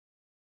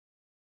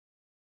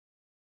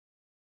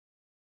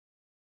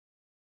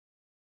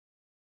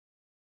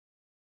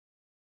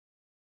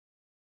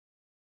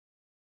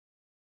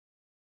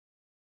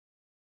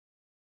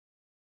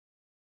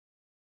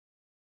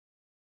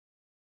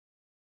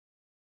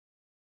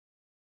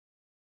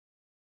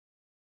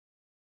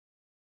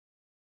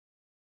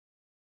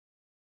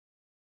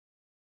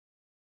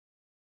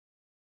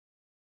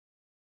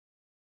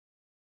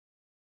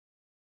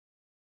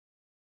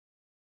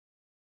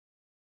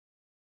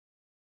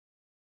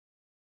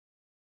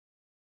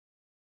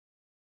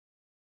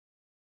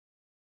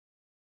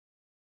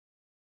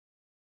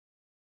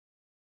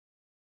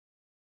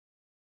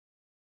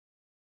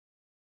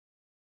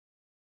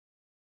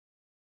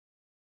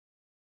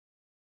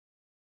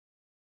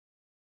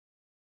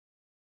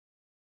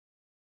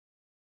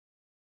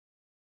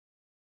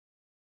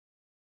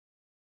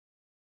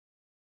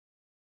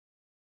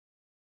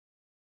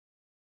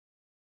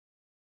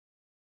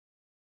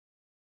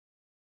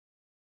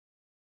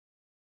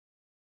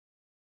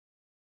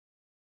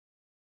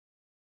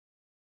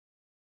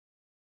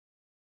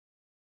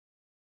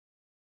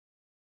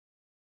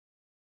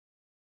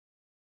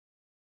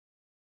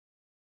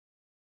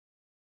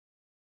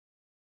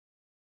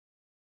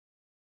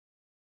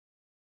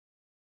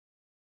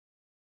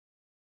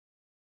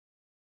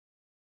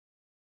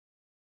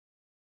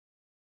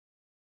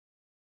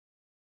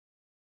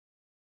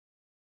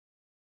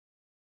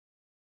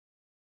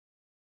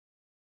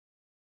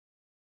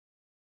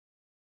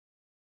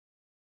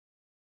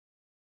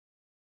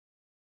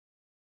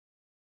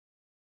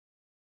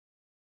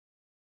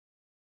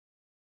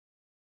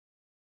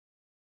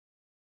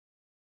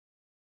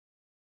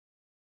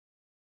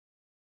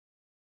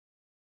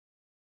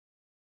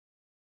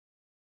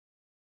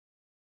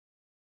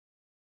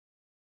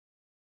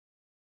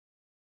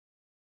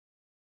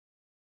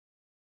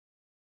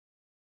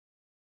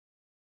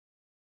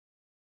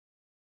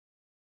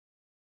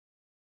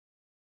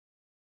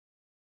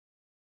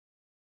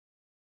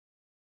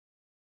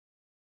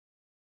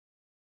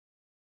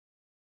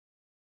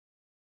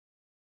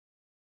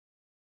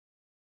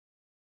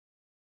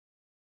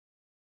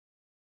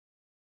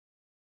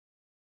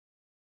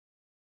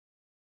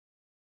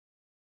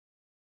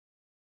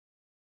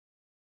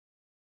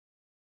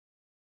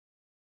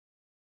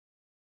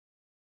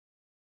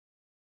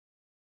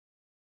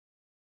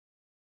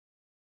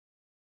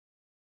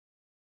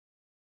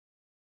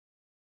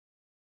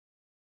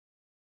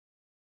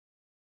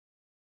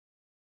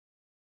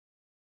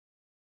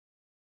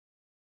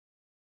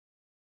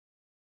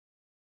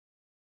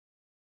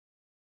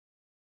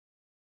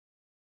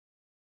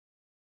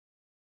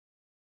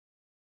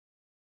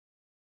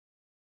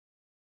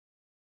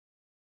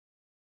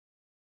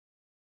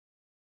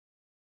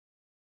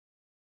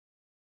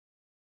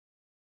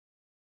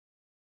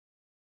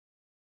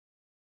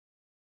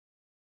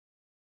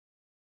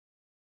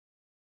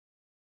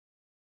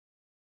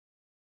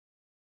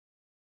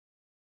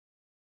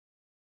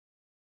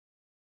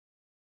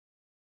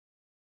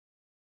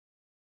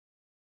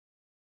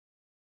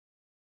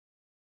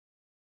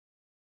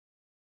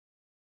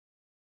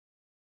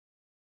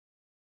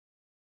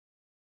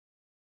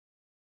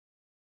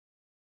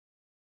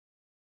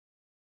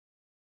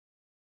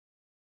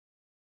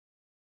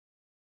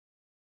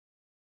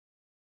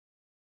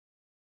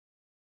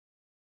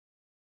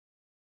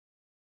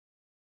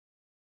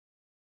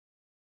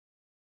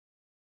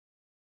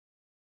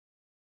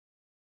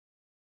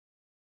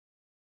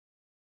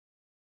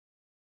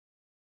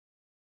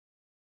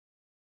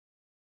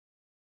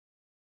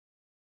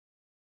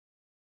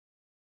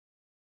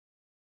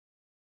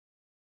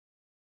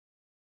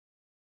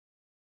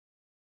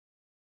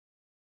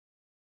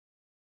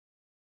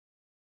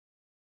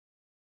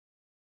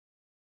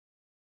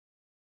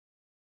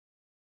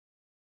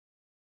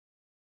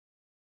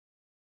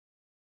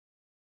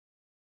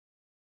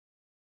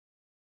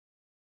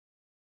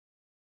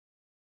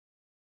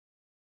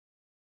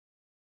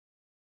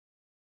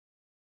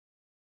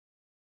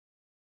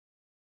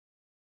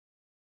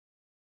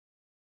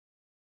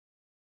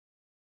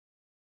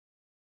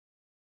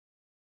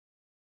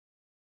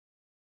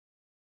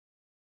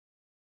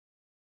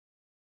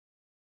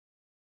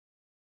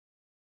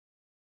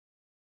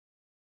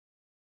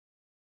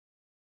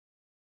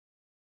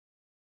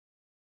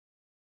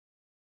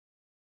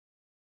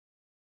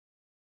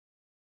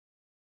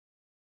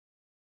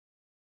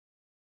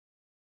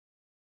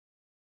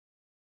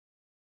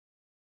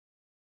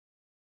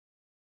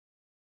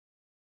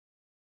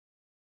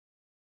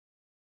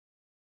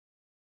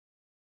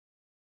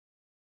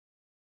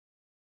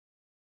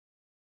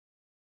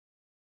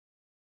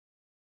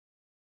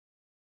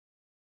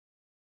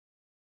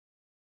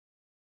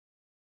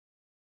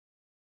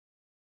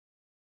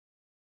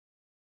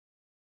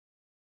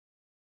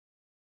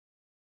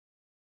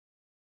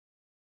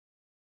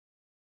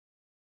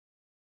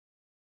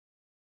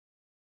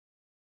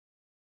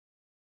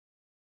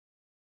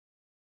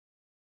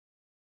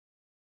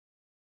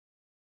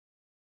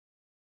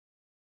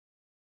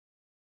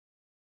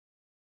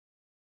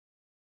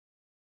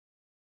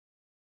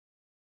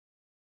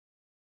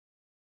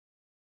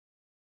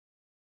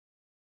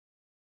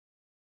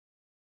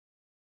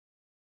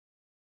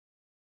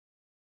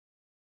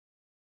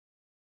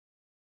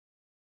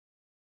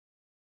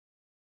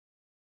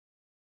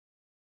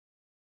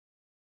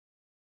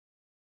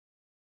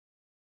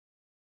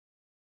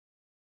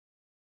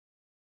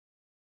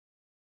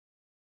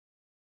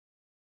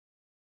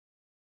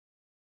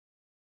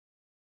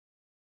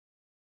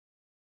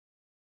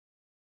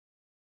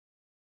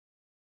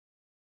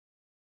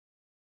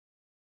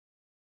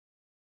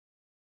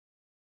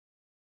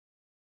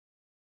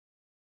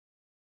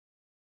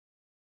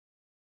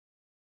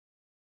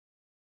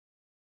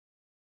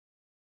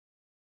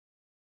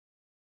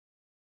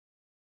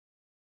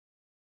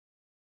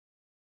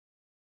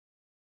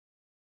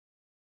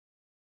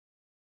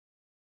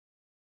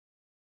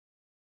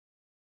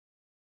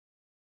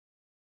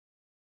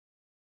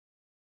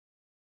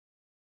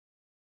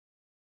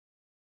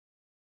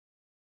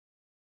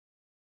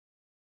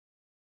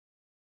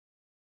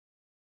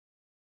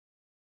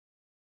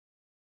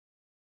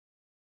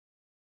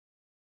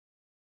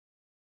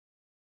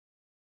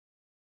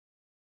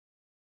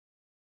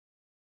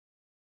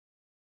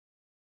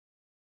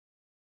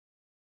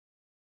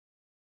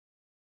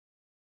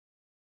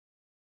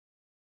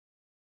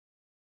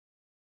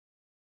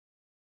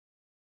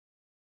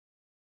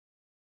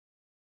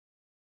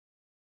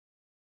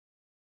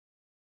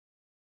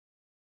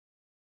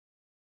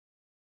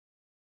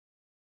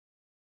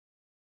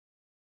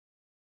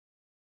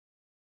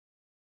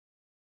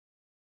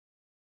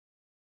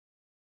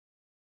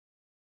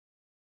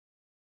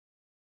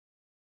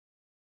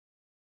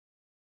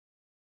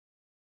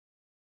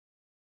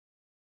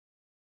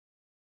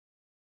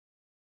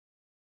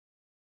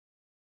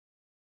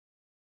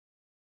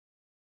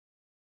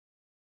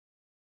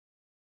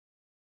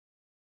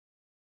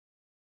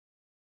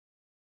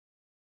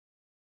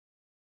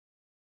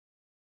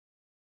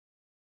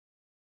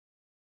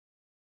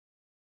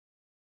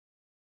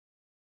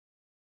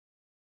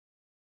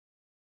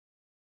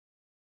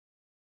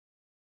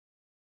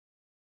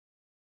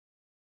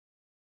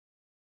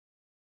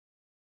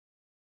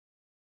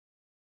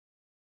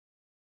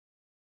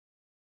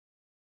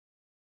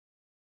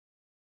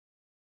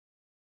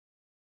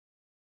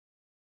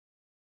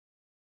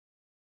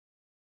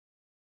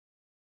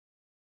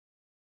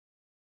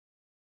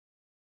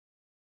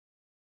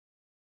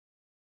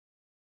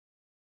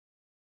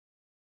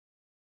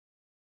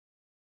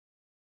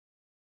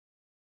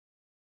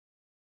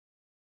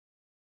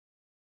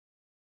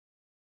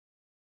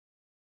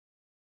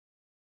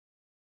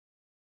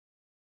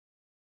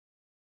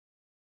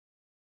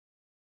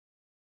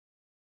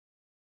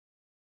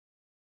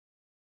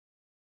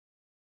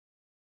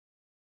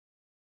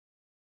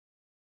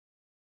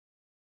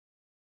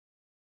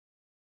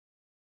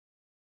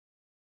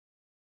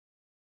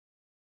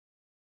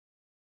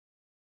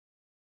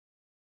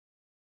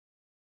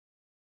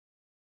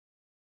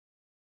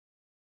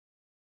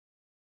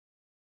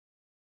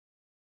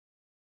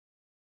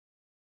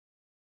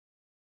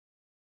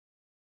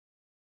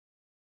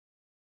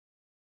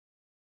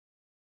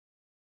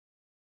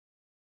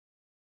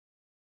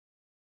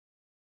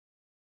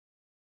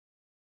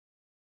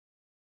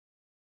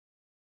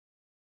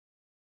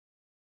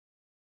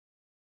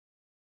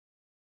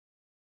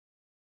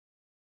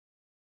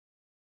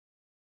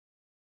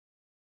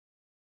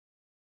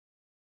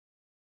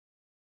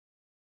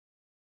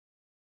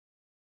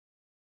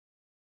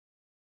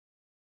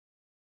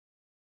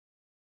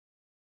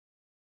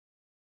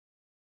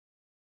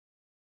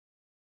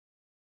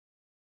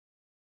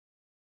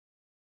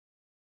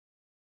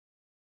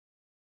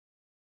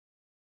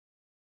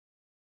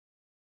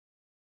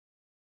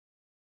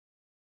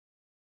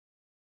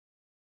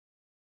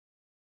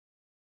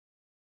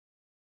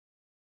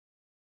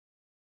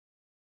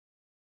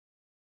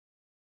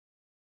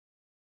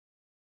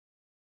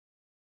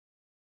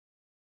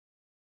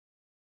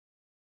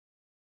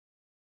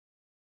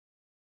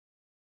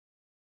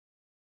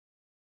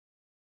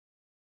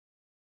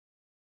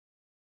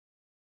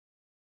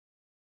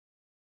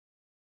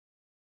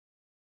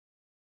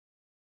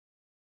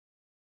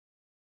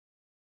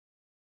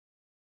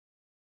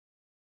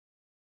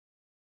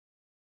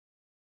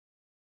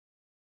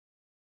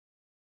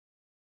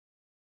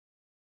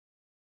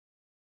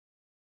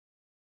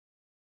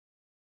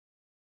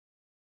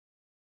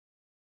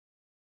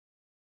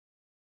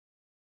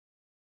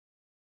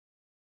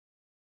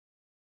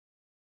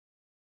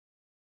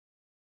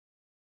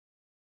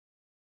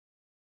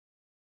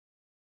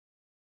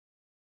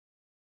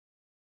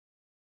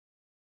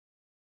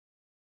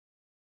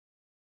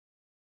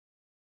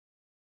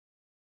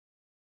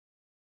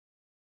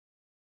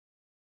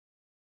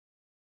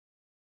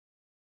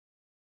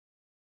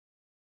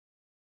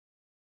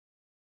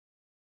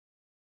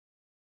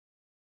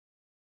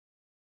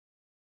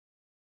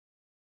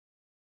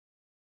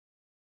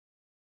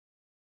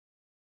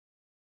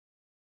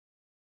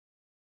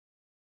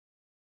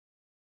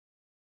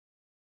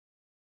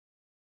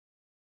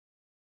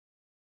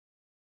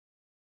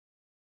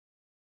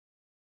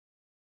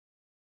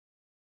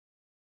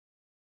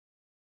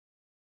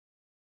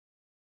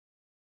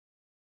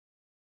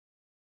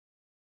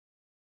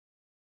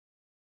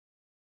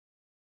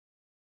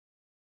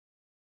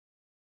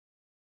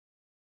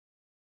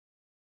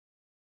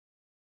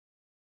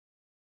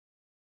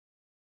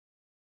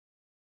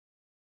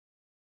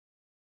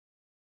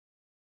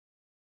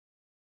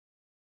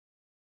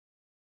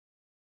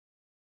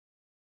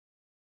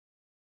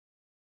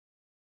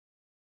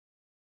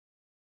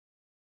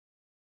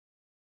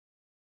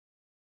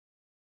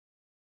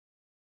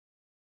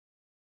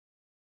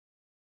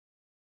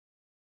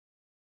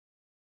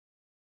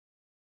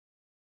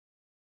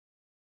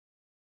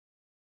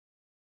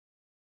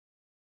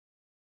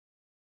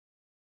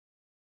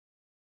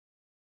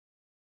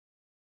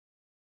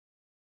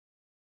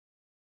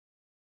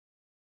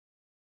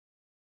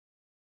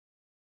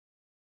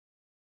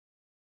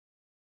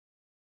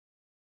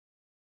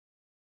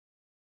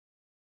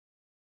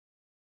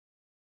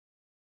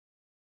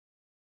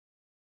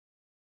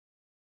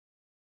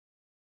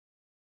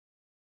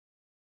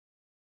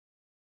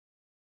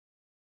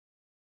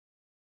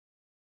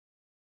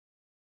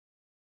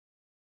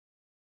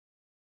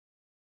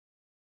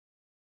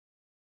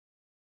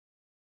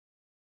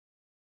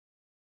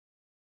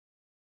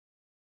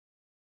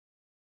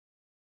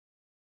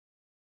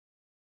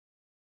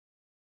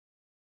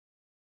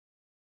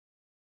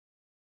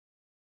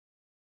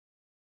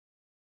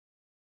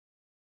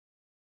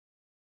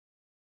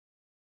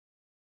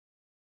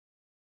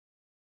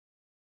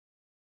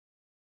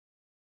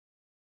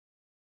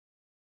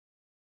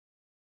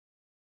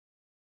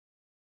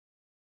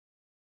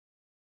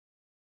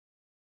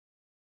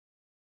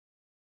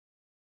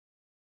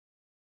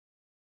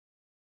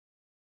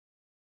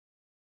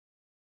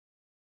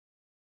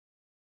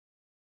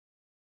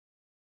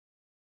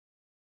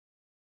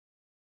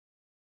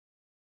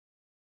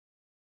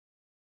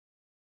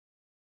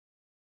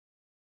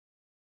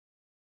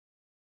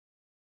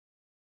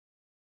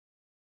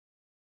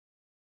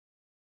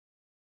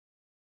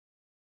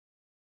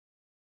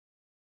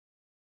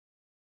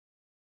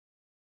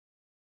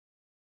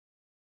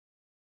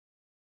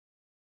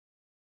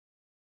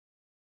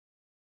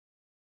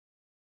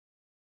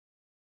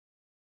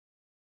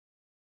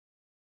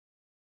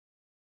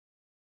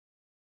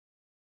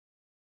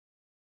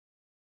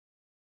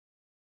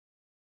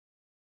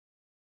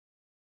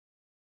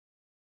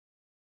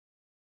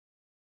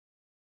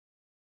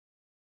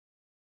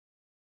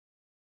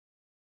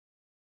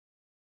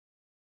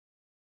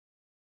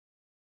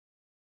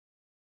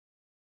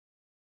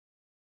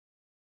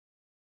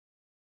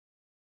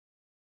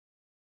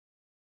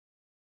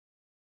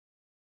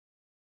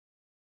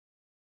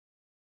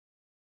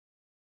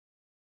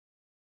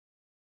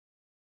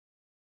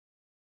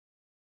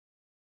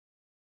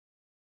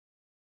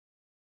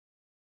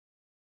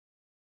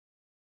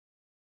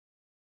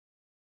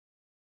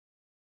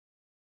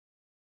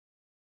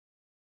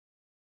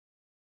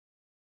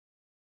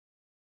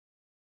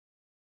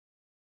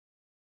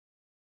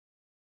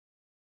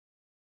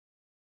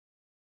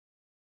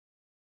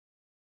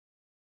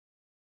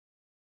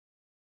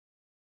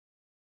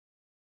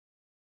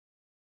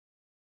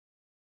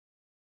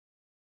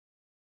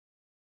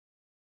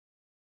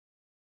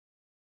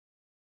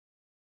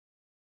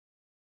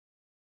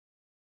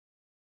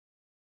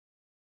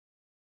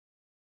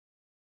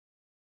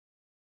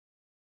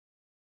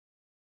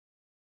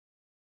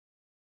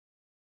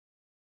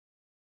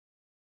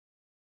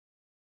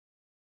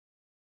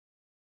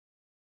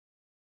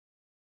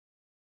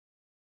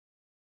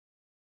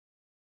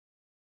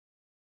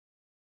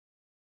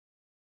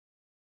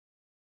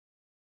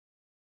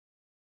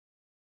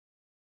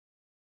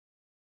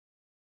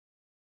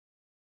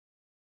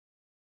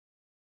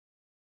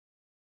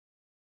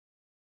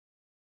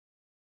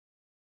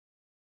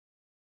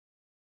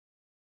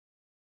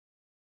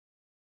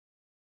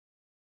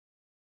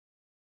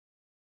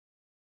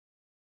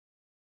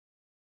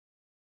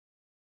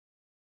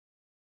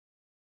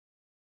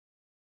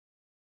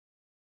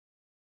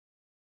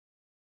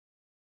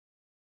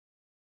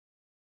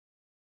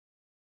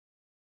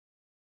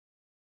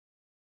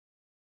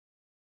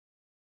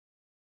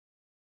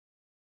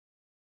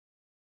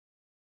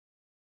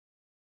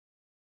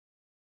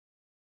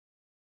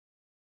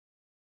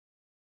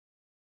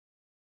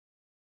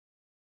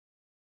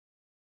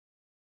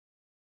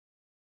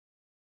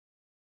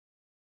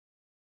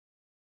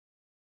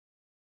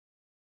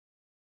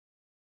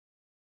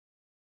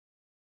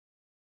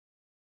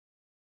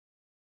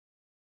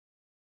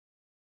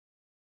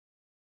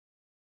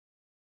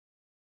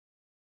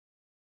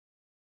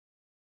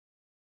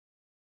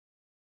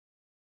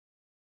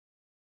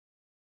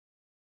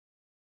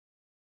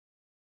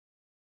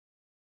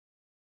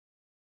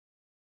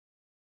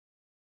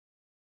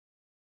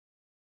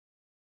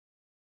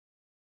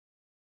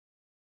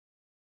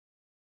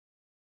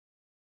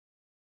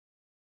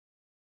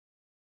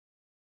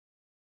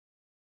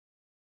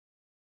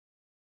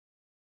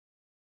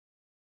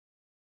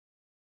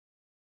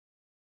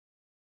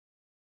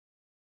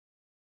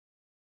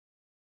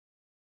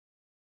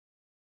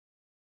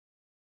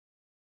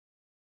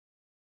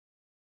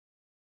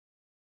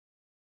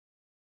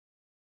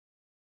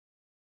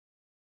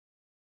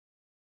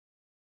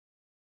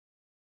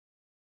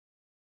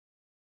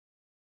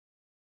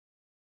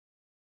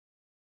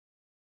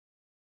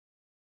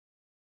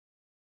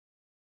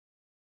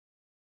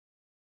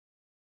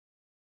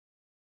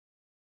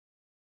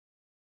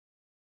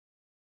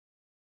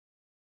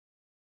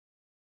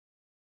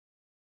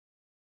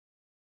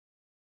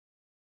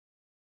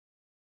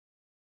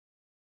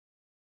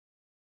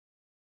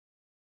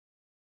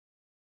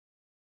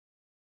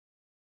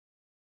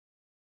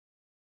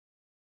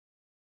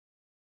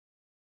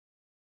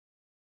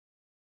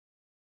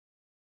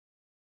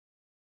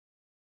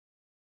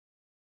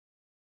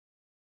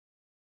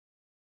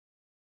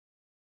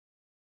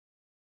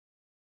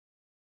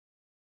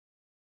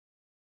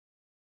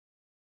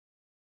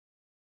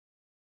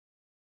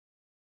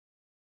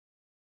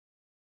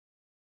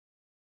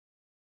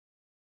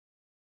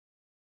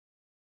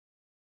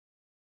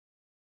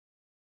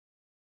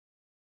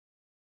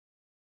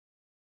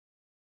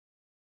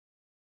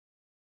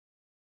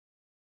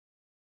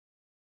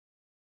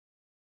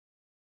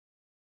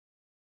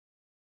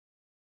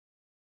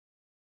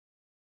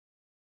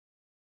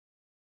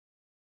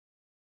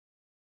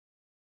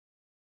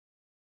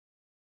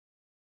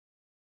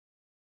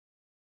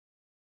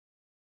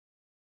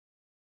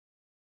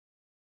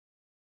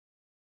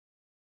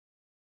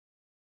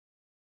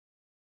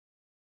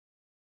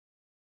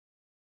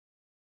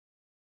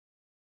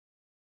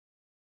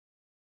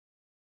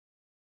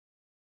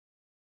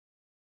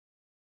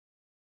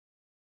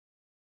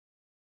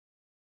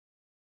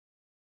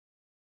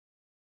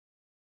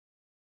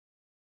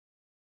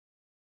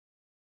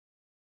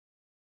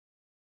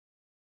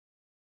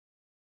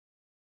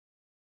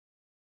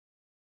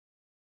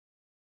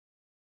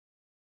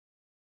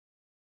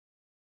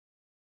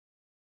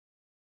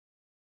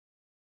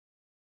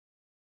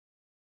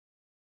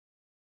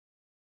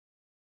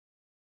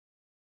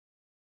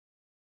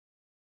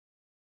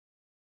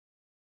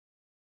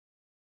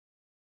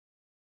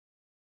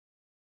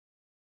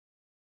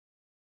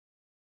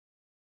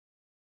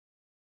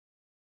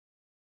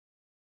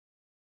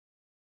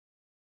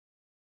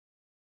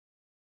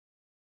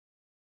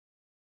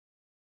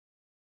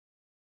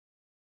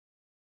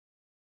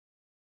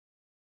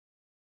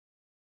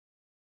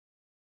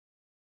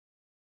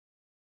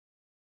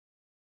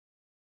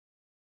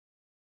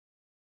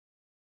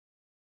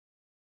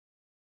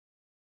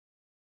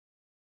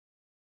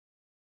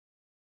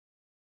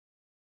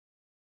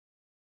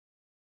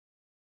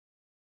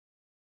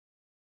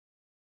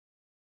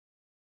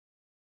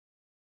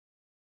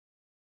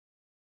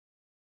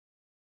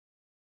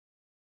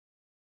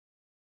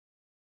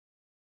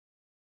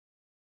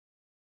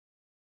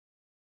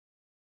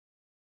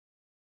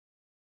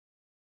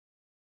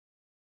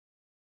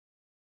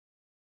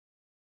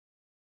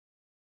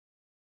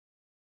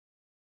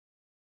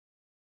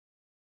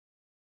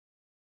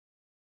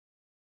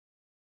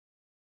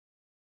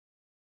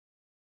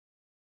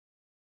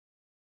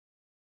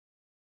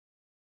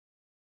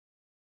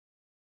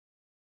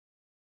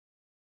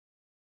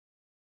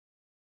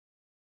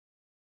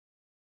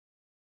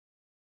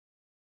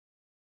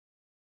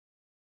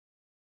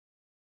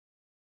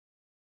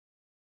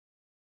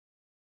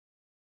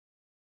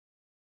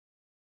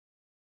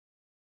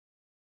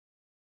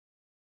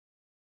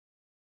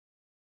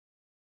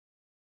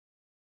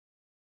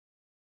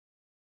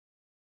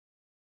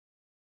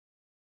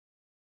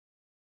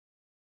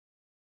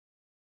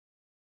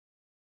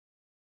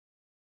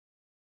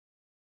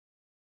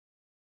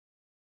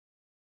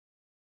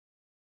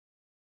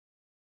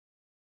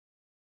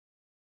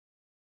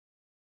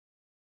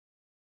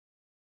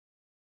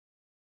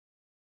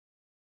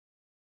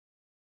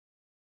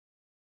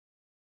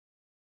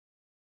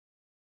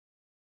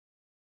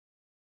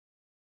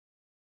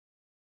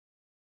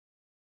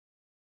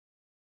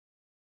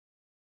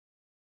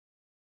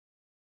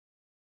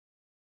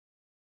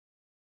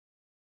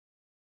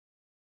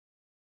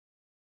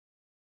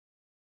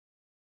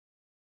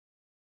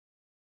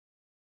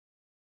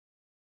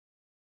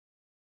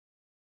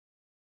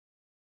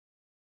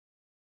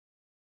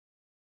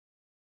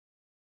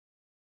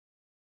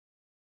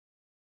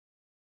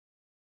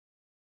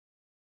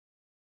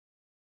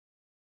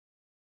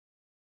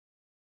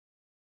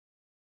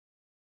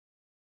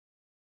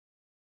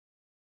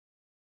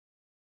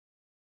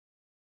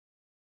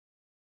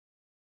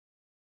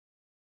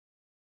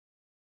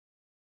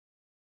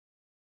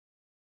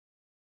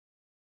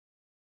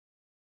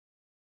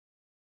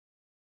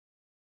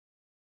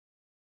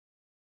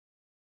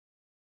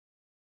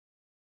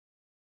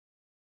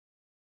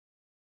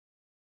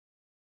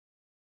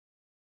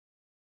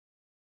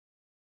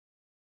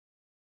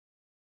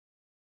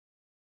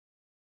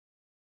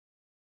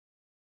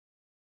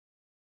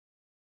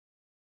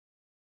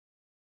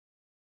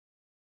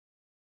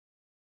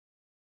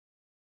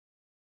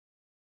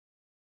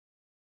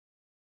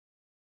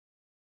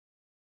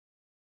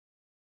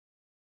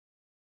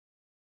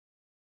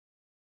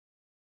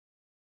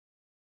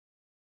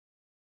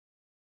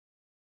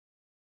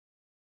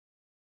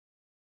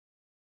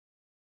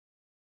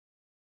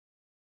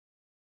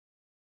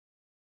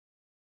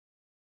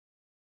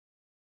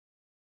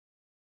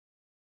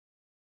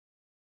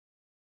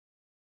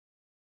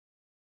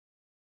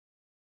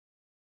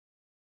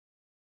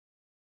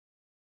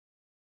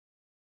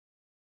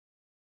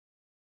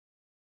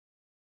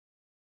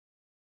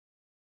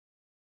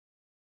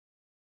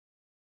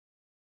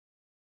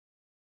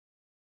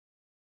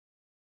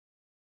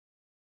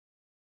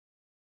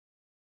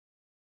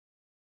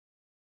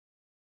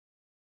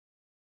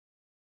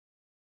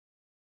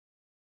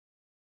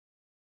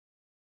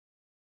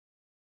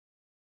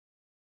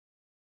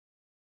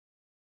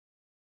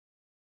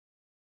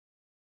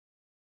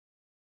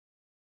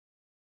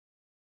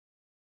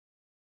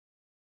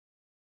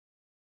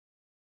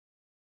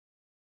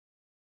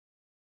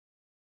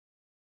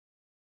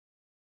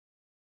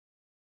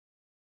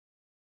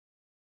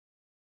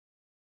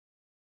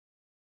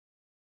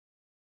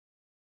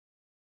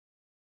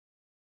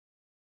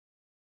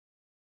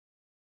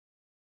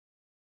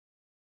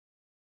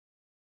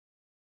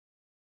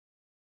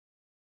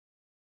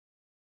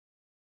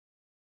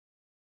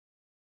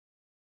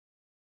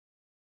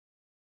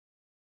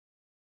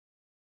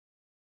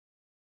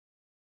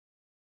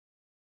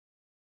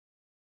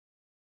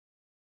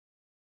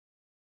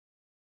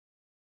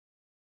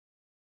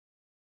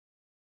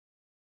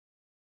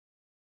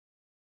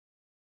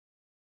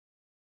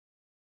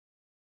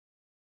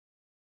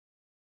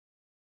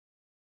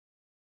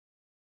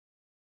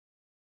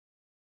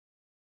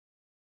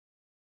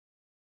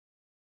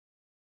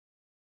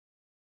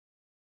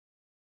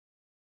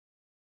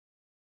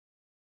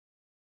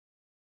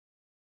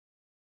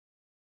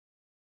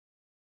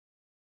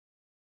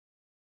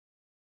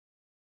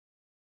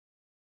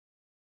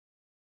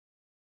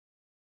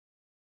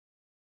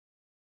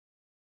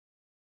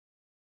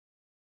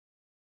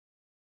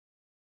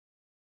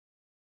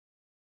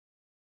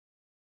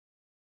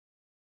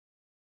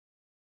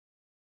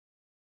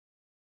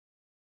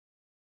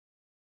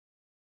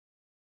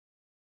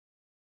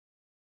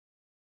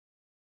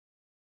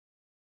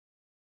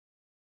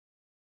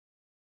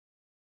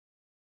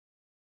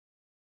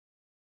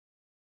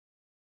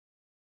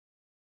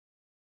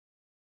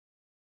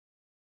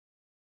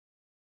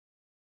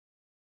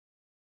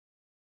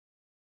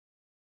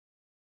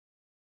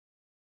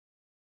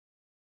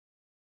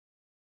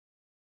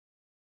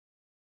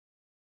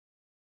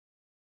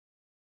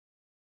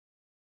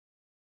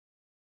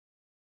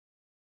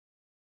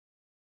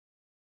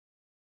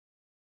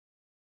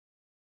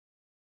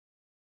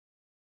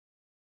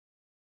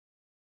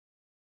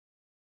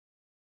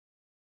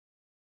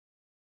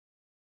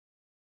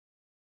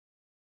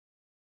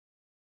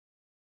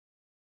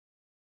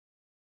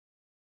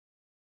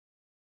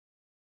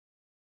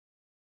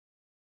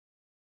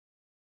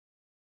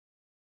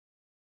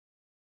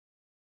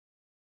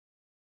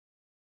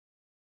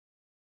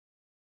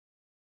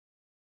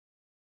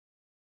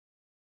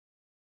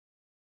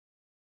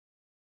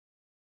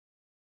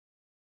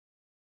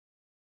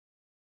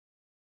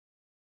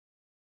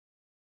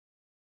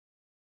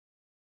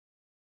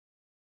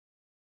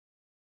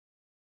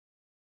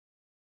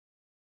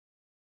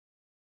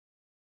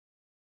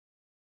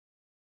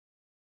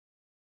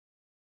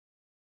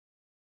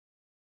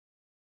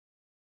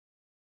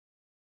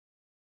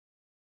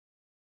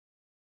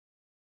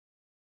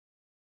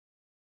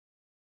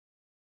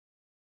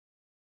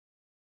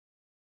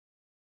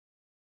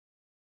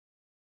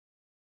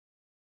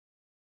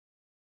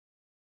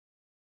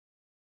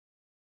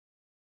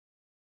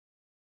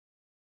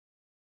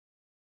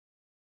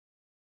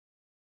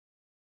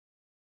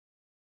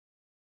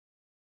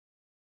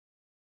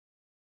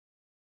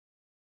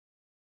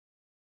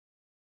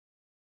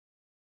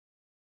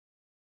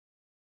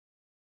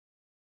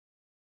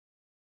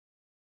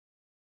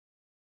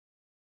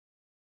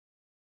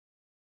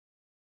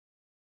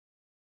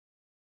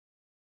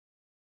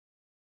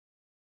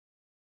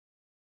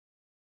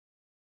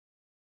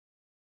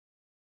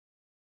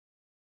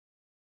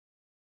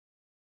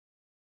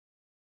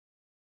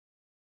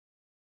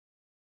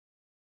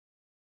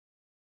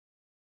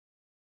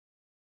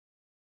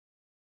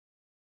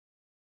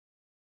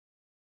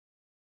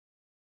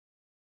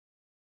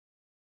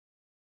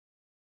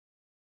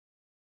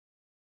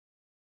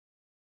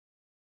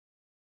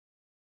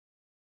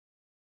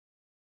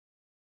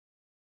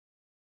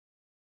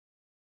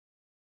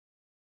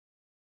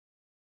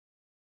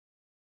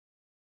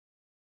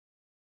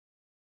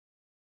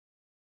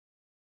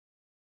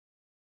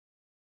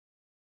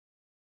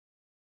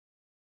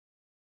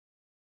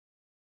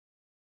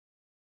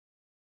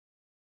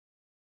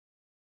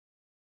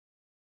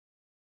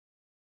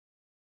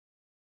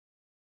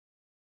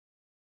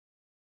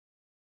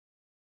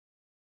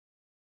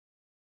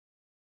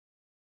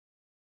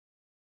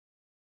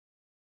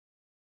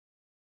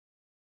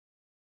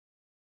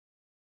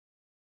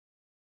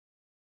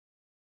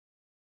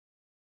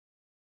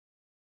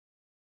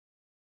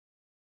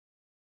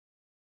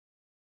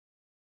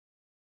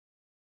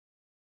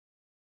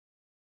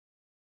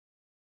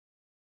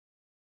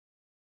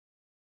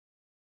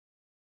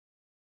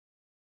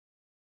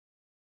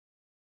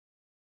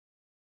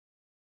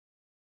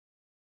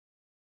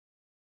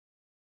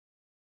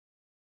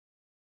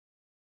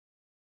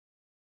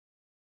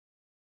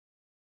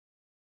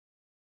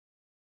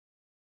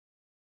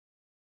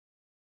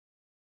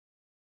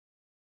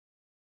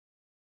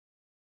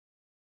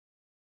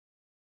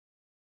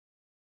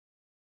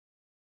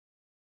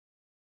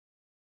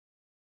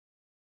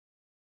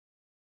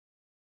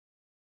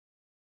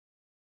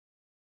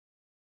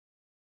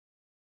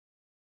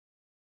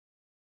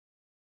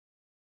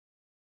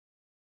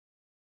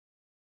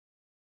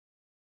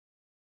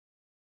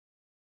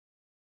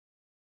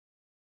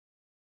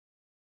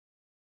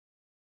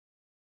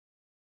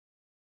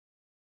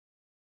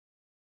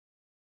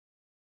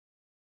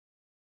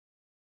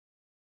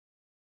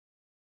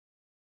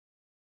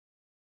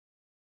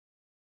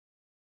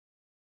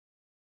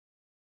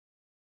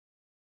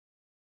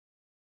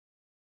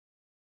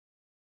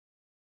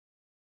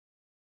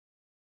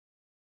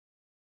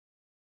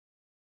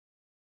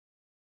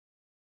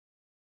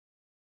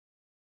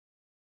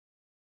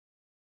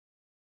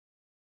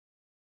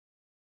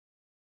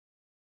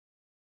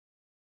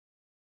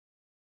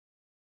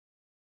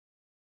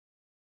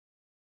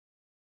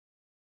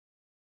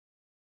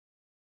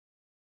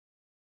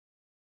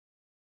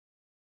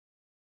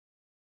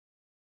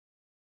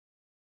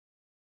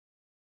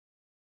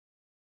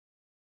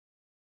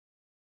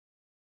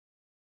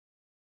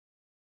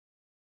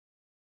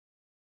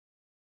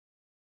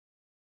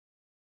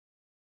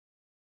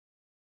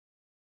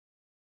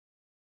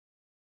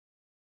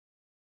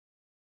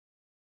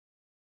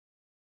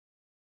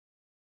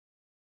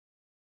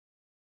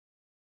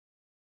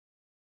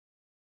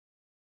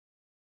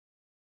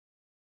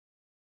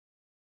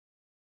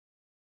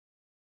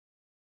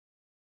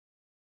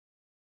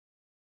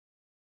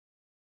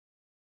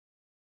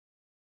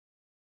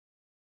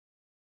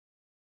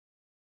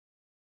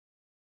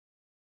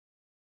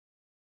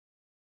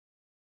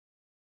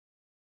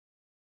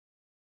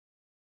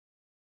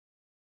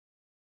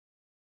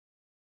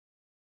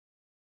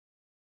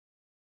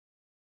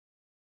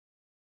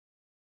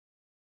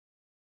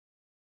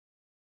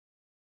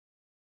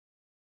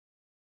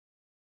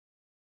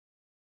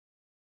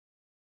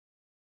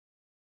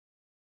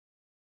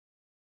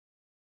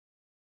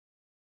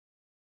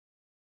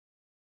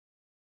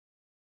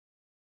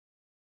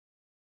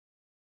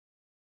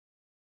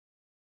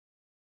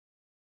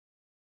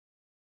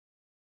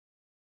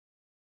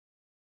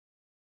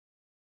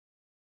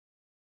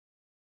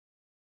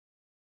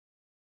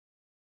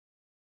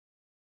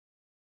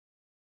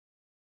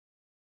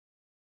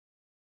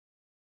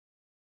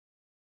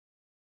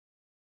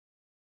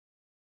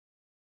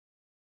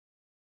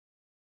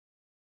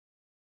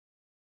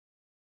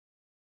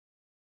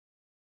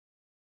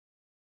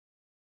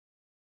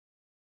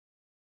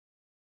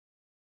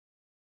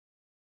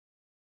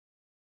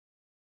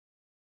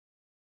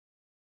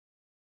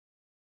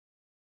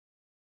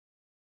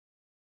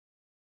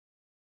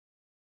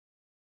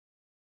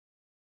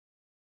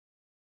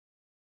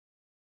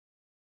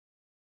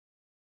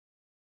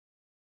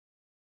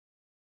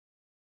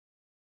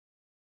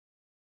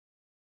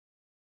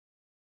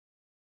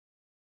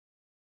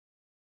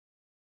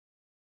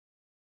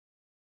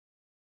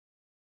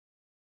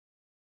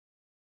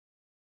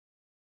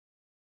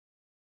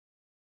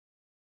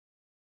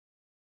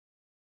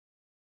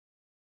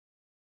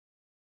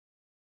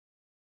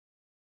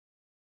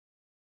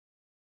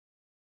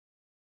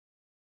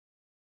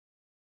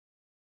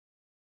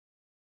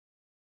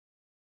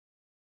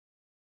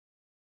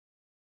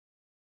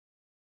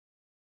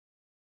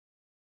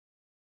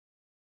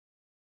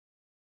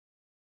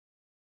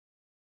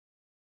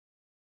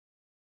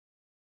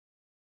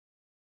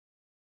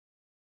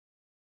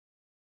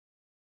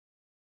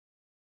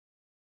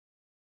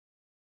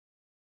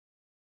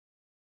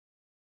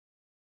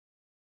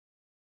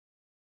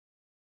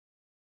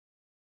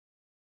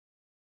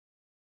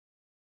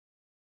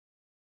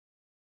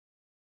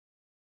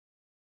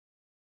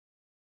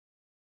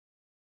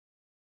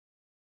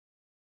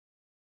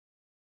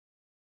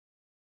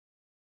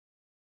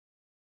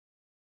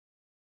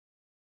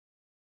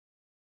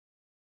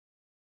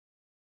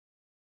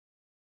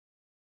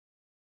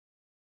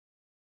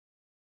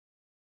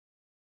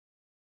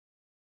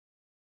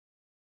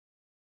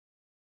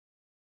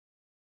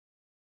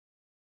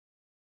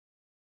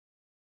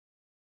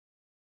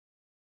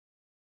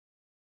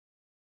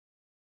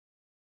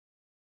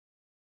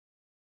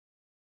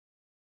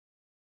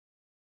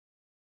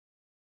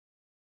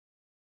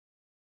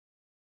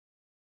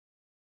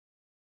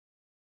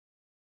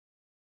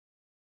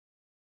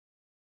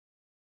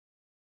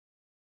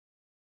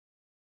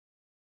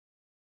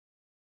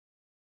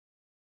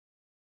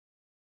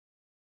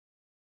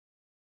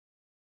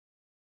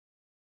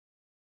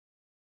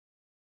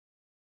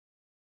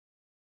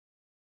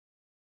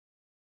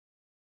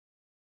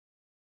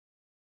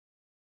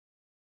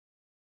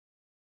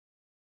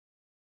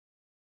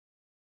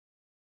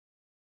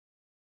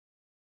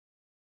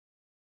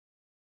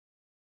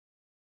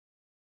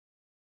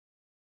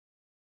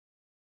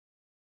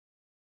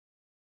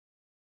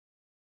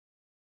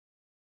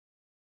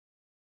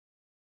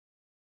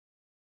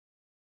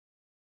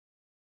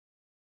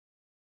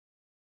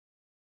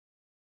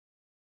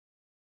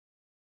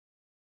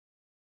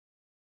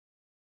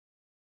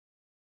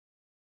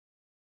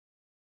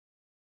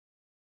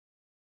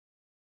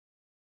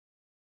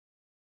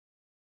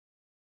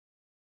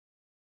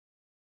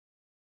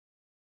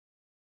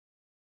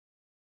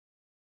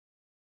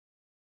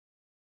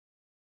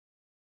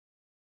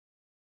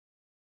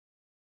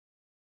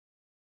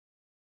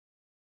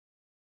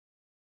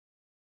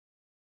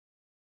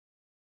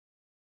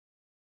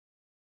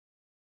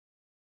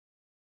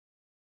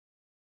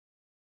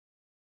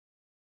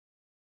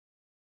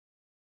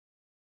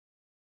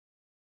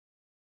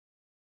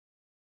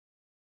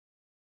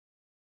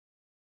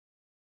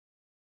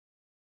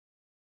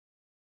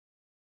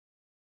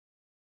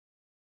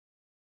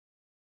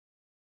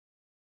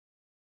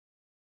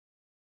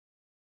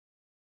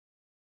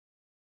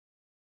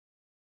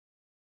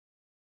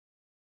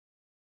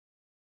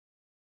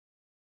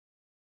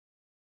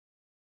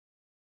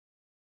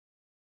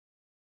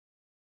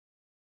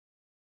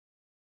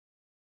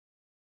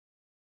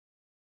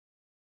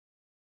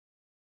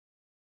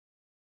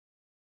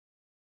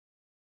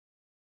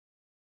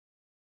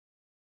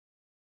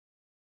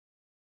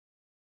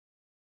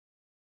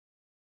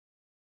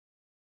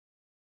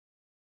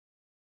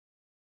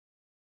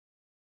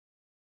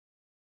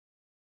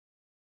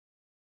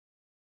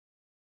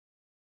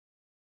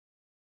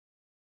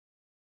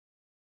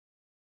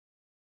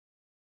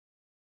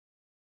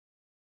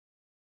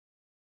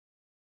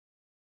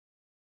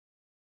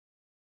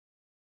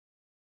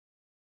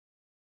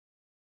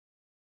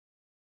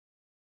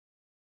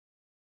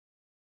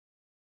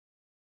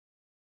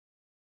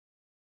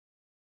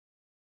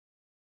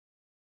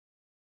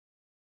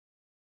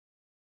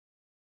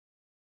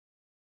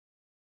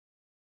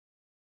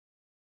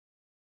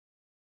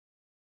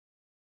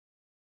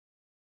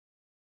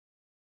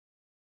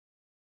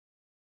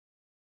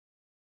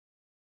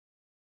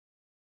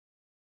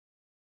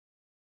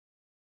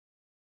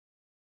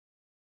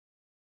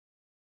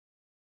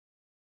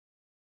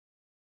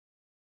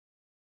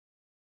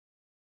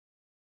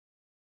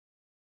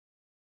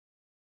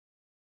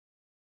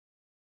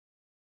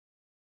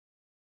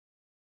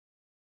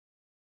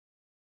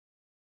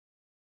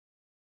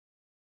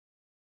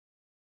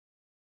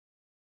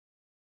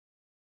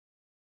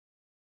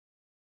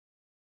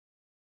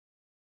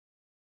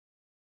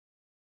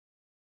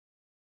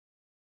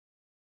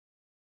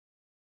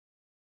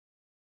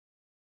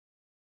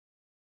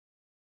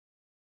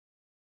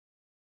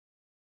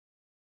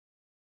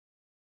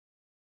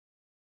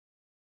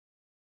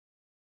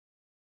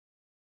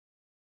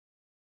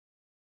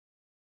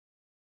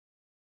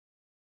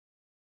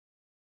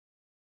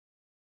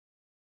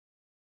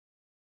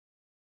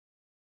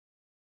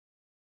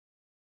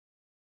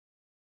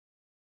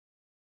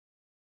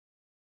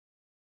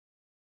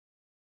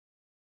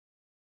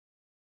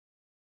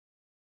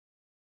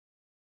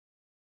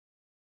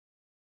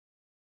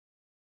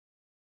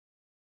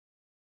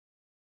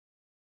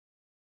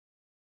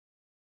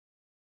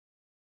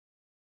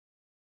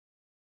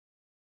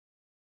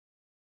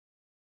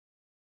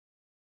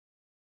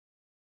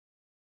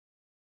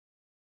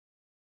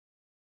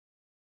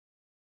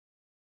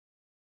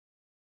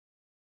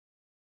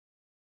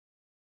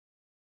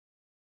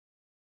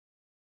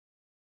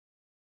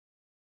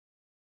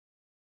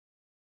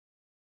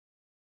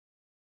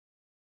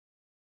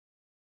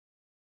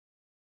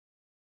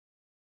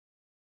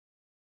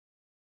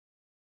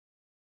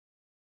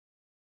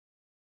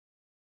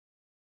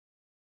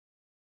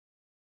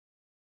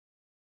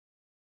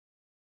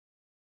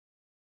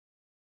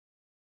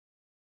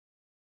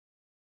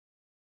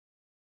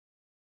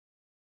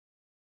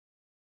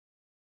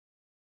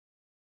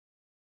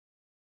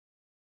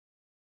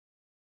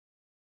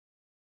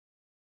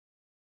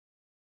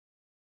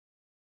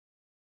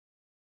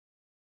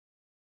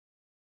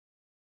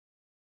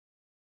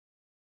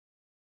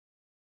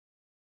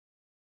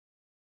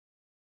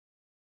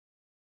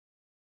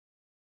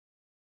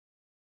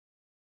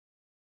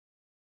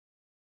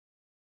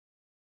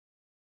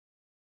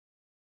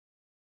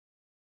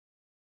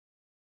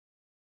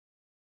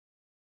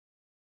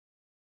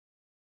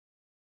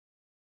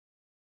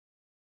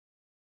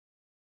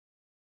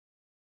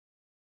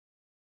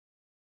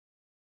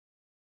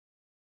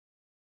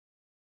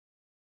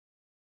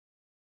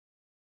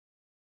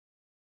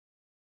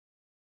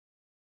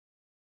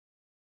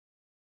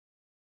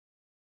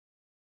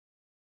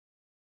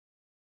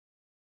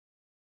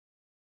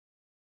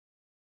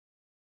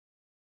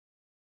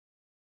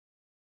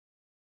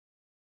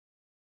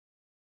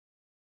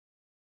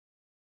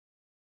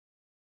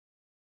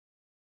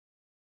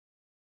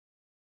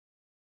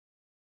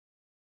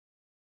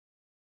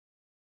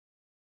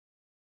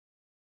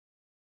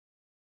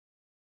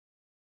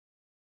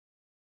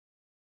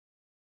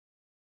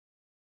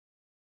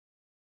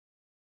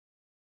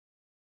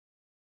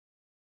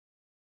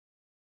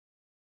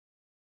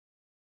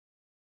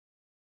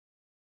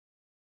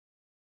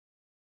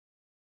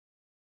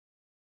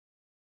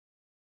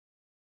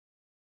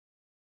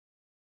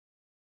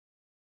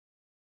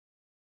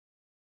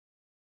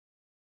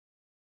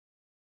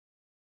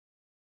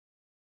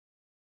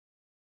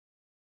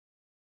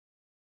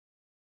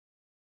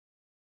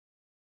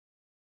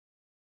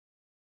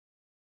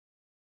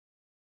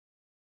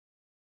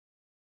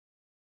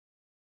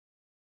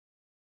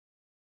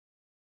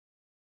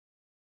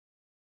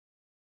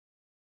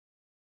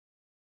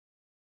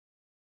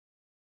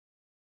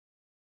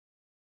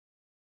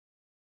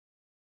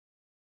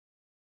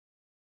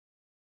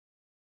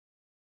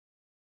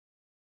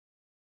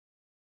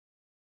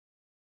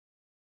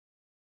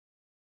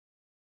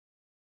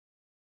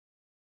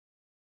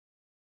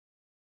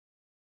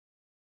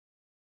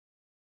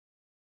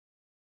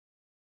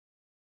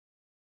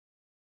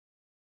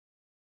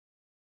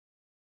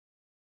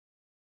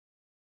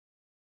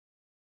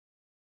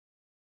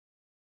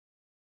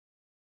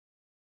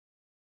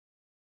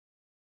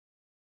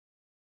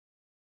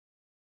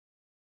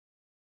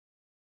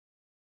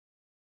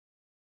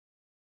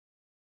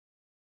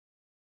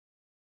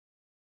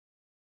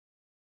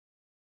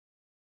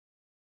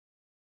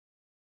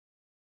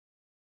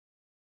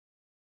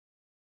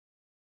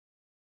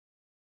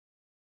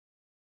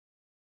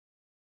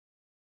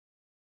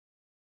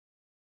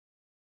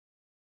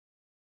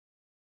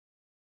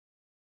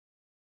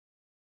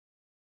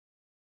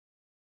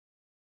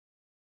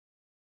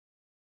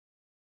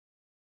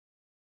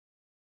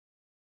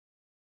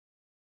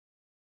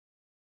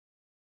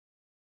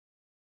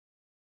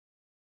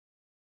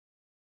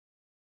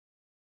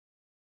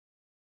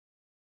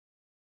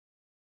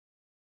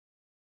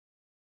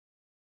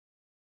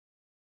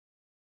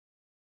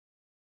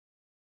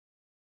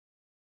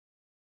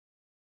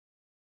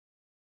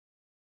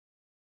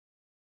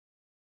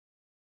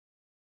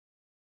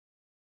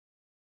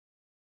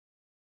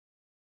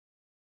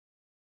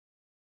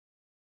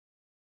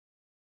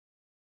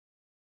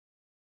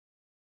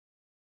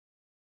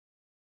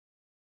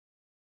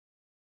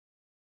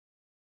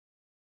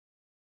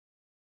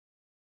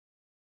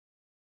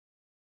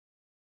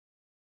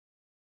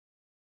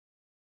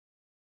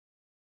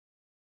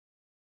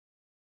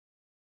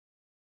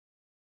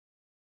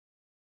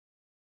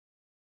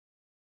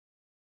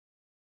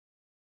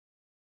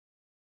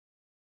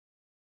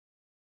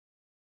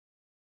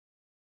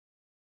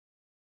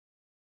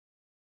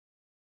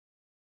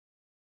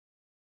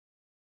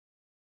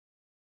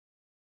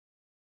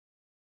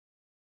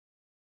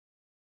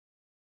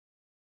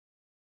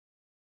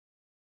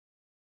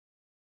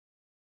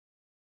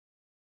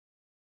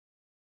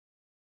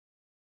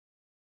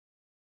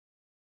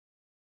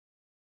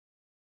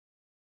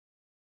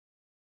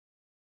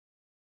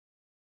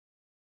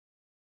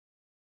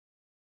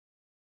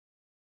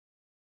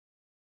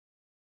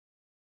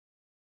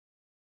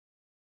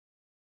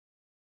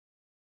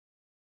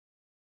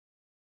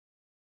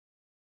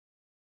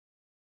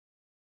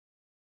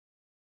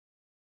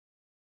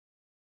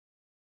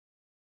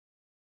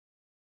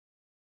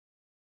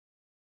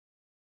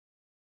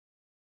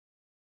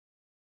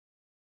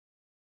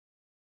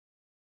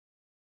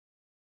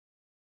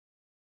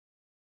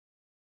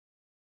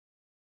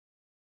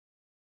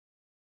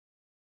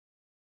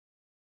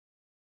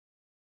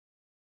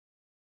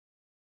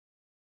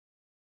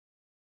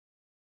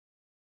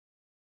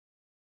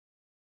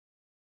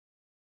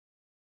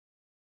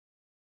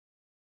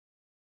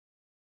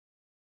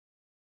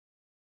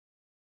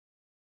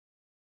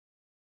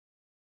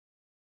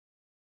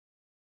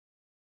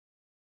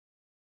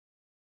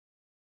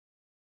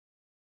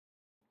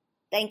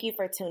 Thank you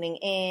for tuning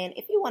in.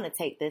 If you want to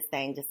take this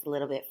thing just a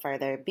little bit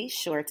further, be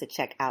sure to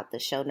check out the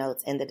show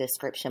notes in the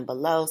description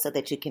below so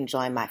that you can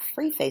join my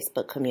free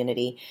Facebook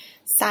community,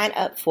 sign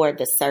up for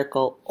the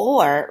circle,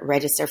 or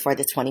register for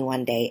the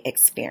 21-day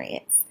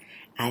experience.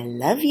 I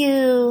love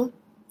you.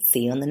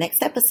 See you on the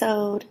next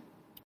episode.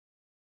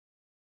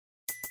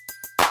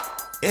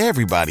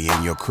 Everybody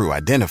in your crew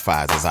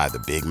identifies as either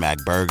Big Mac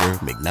Burger,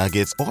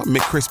 McNuggets, or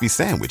McCrispy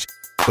Sandwich.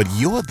 But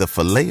you're the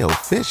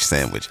Filet-O-Fish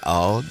Sandwich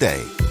all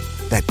day.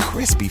 That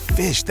crispy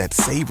fish, that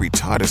savory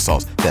tartar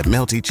sauce, that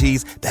melty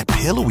cheese, that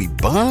pillowy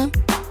bun.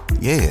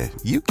 Yeah,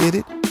 you get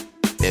it.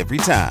 Every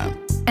time.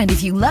 And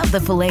if you love the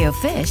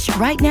Filet-O-Fish,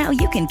 right now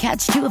you can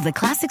catch two of the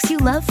classics you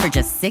love for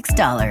just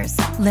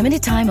 $6.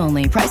 Limited time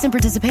only. Price and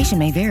participation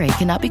may vary.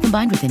 Cannot be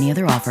combined with any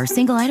other offer.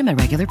 Single item at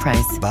regular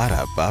price.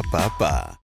 Ba-da-ba-ba-ba.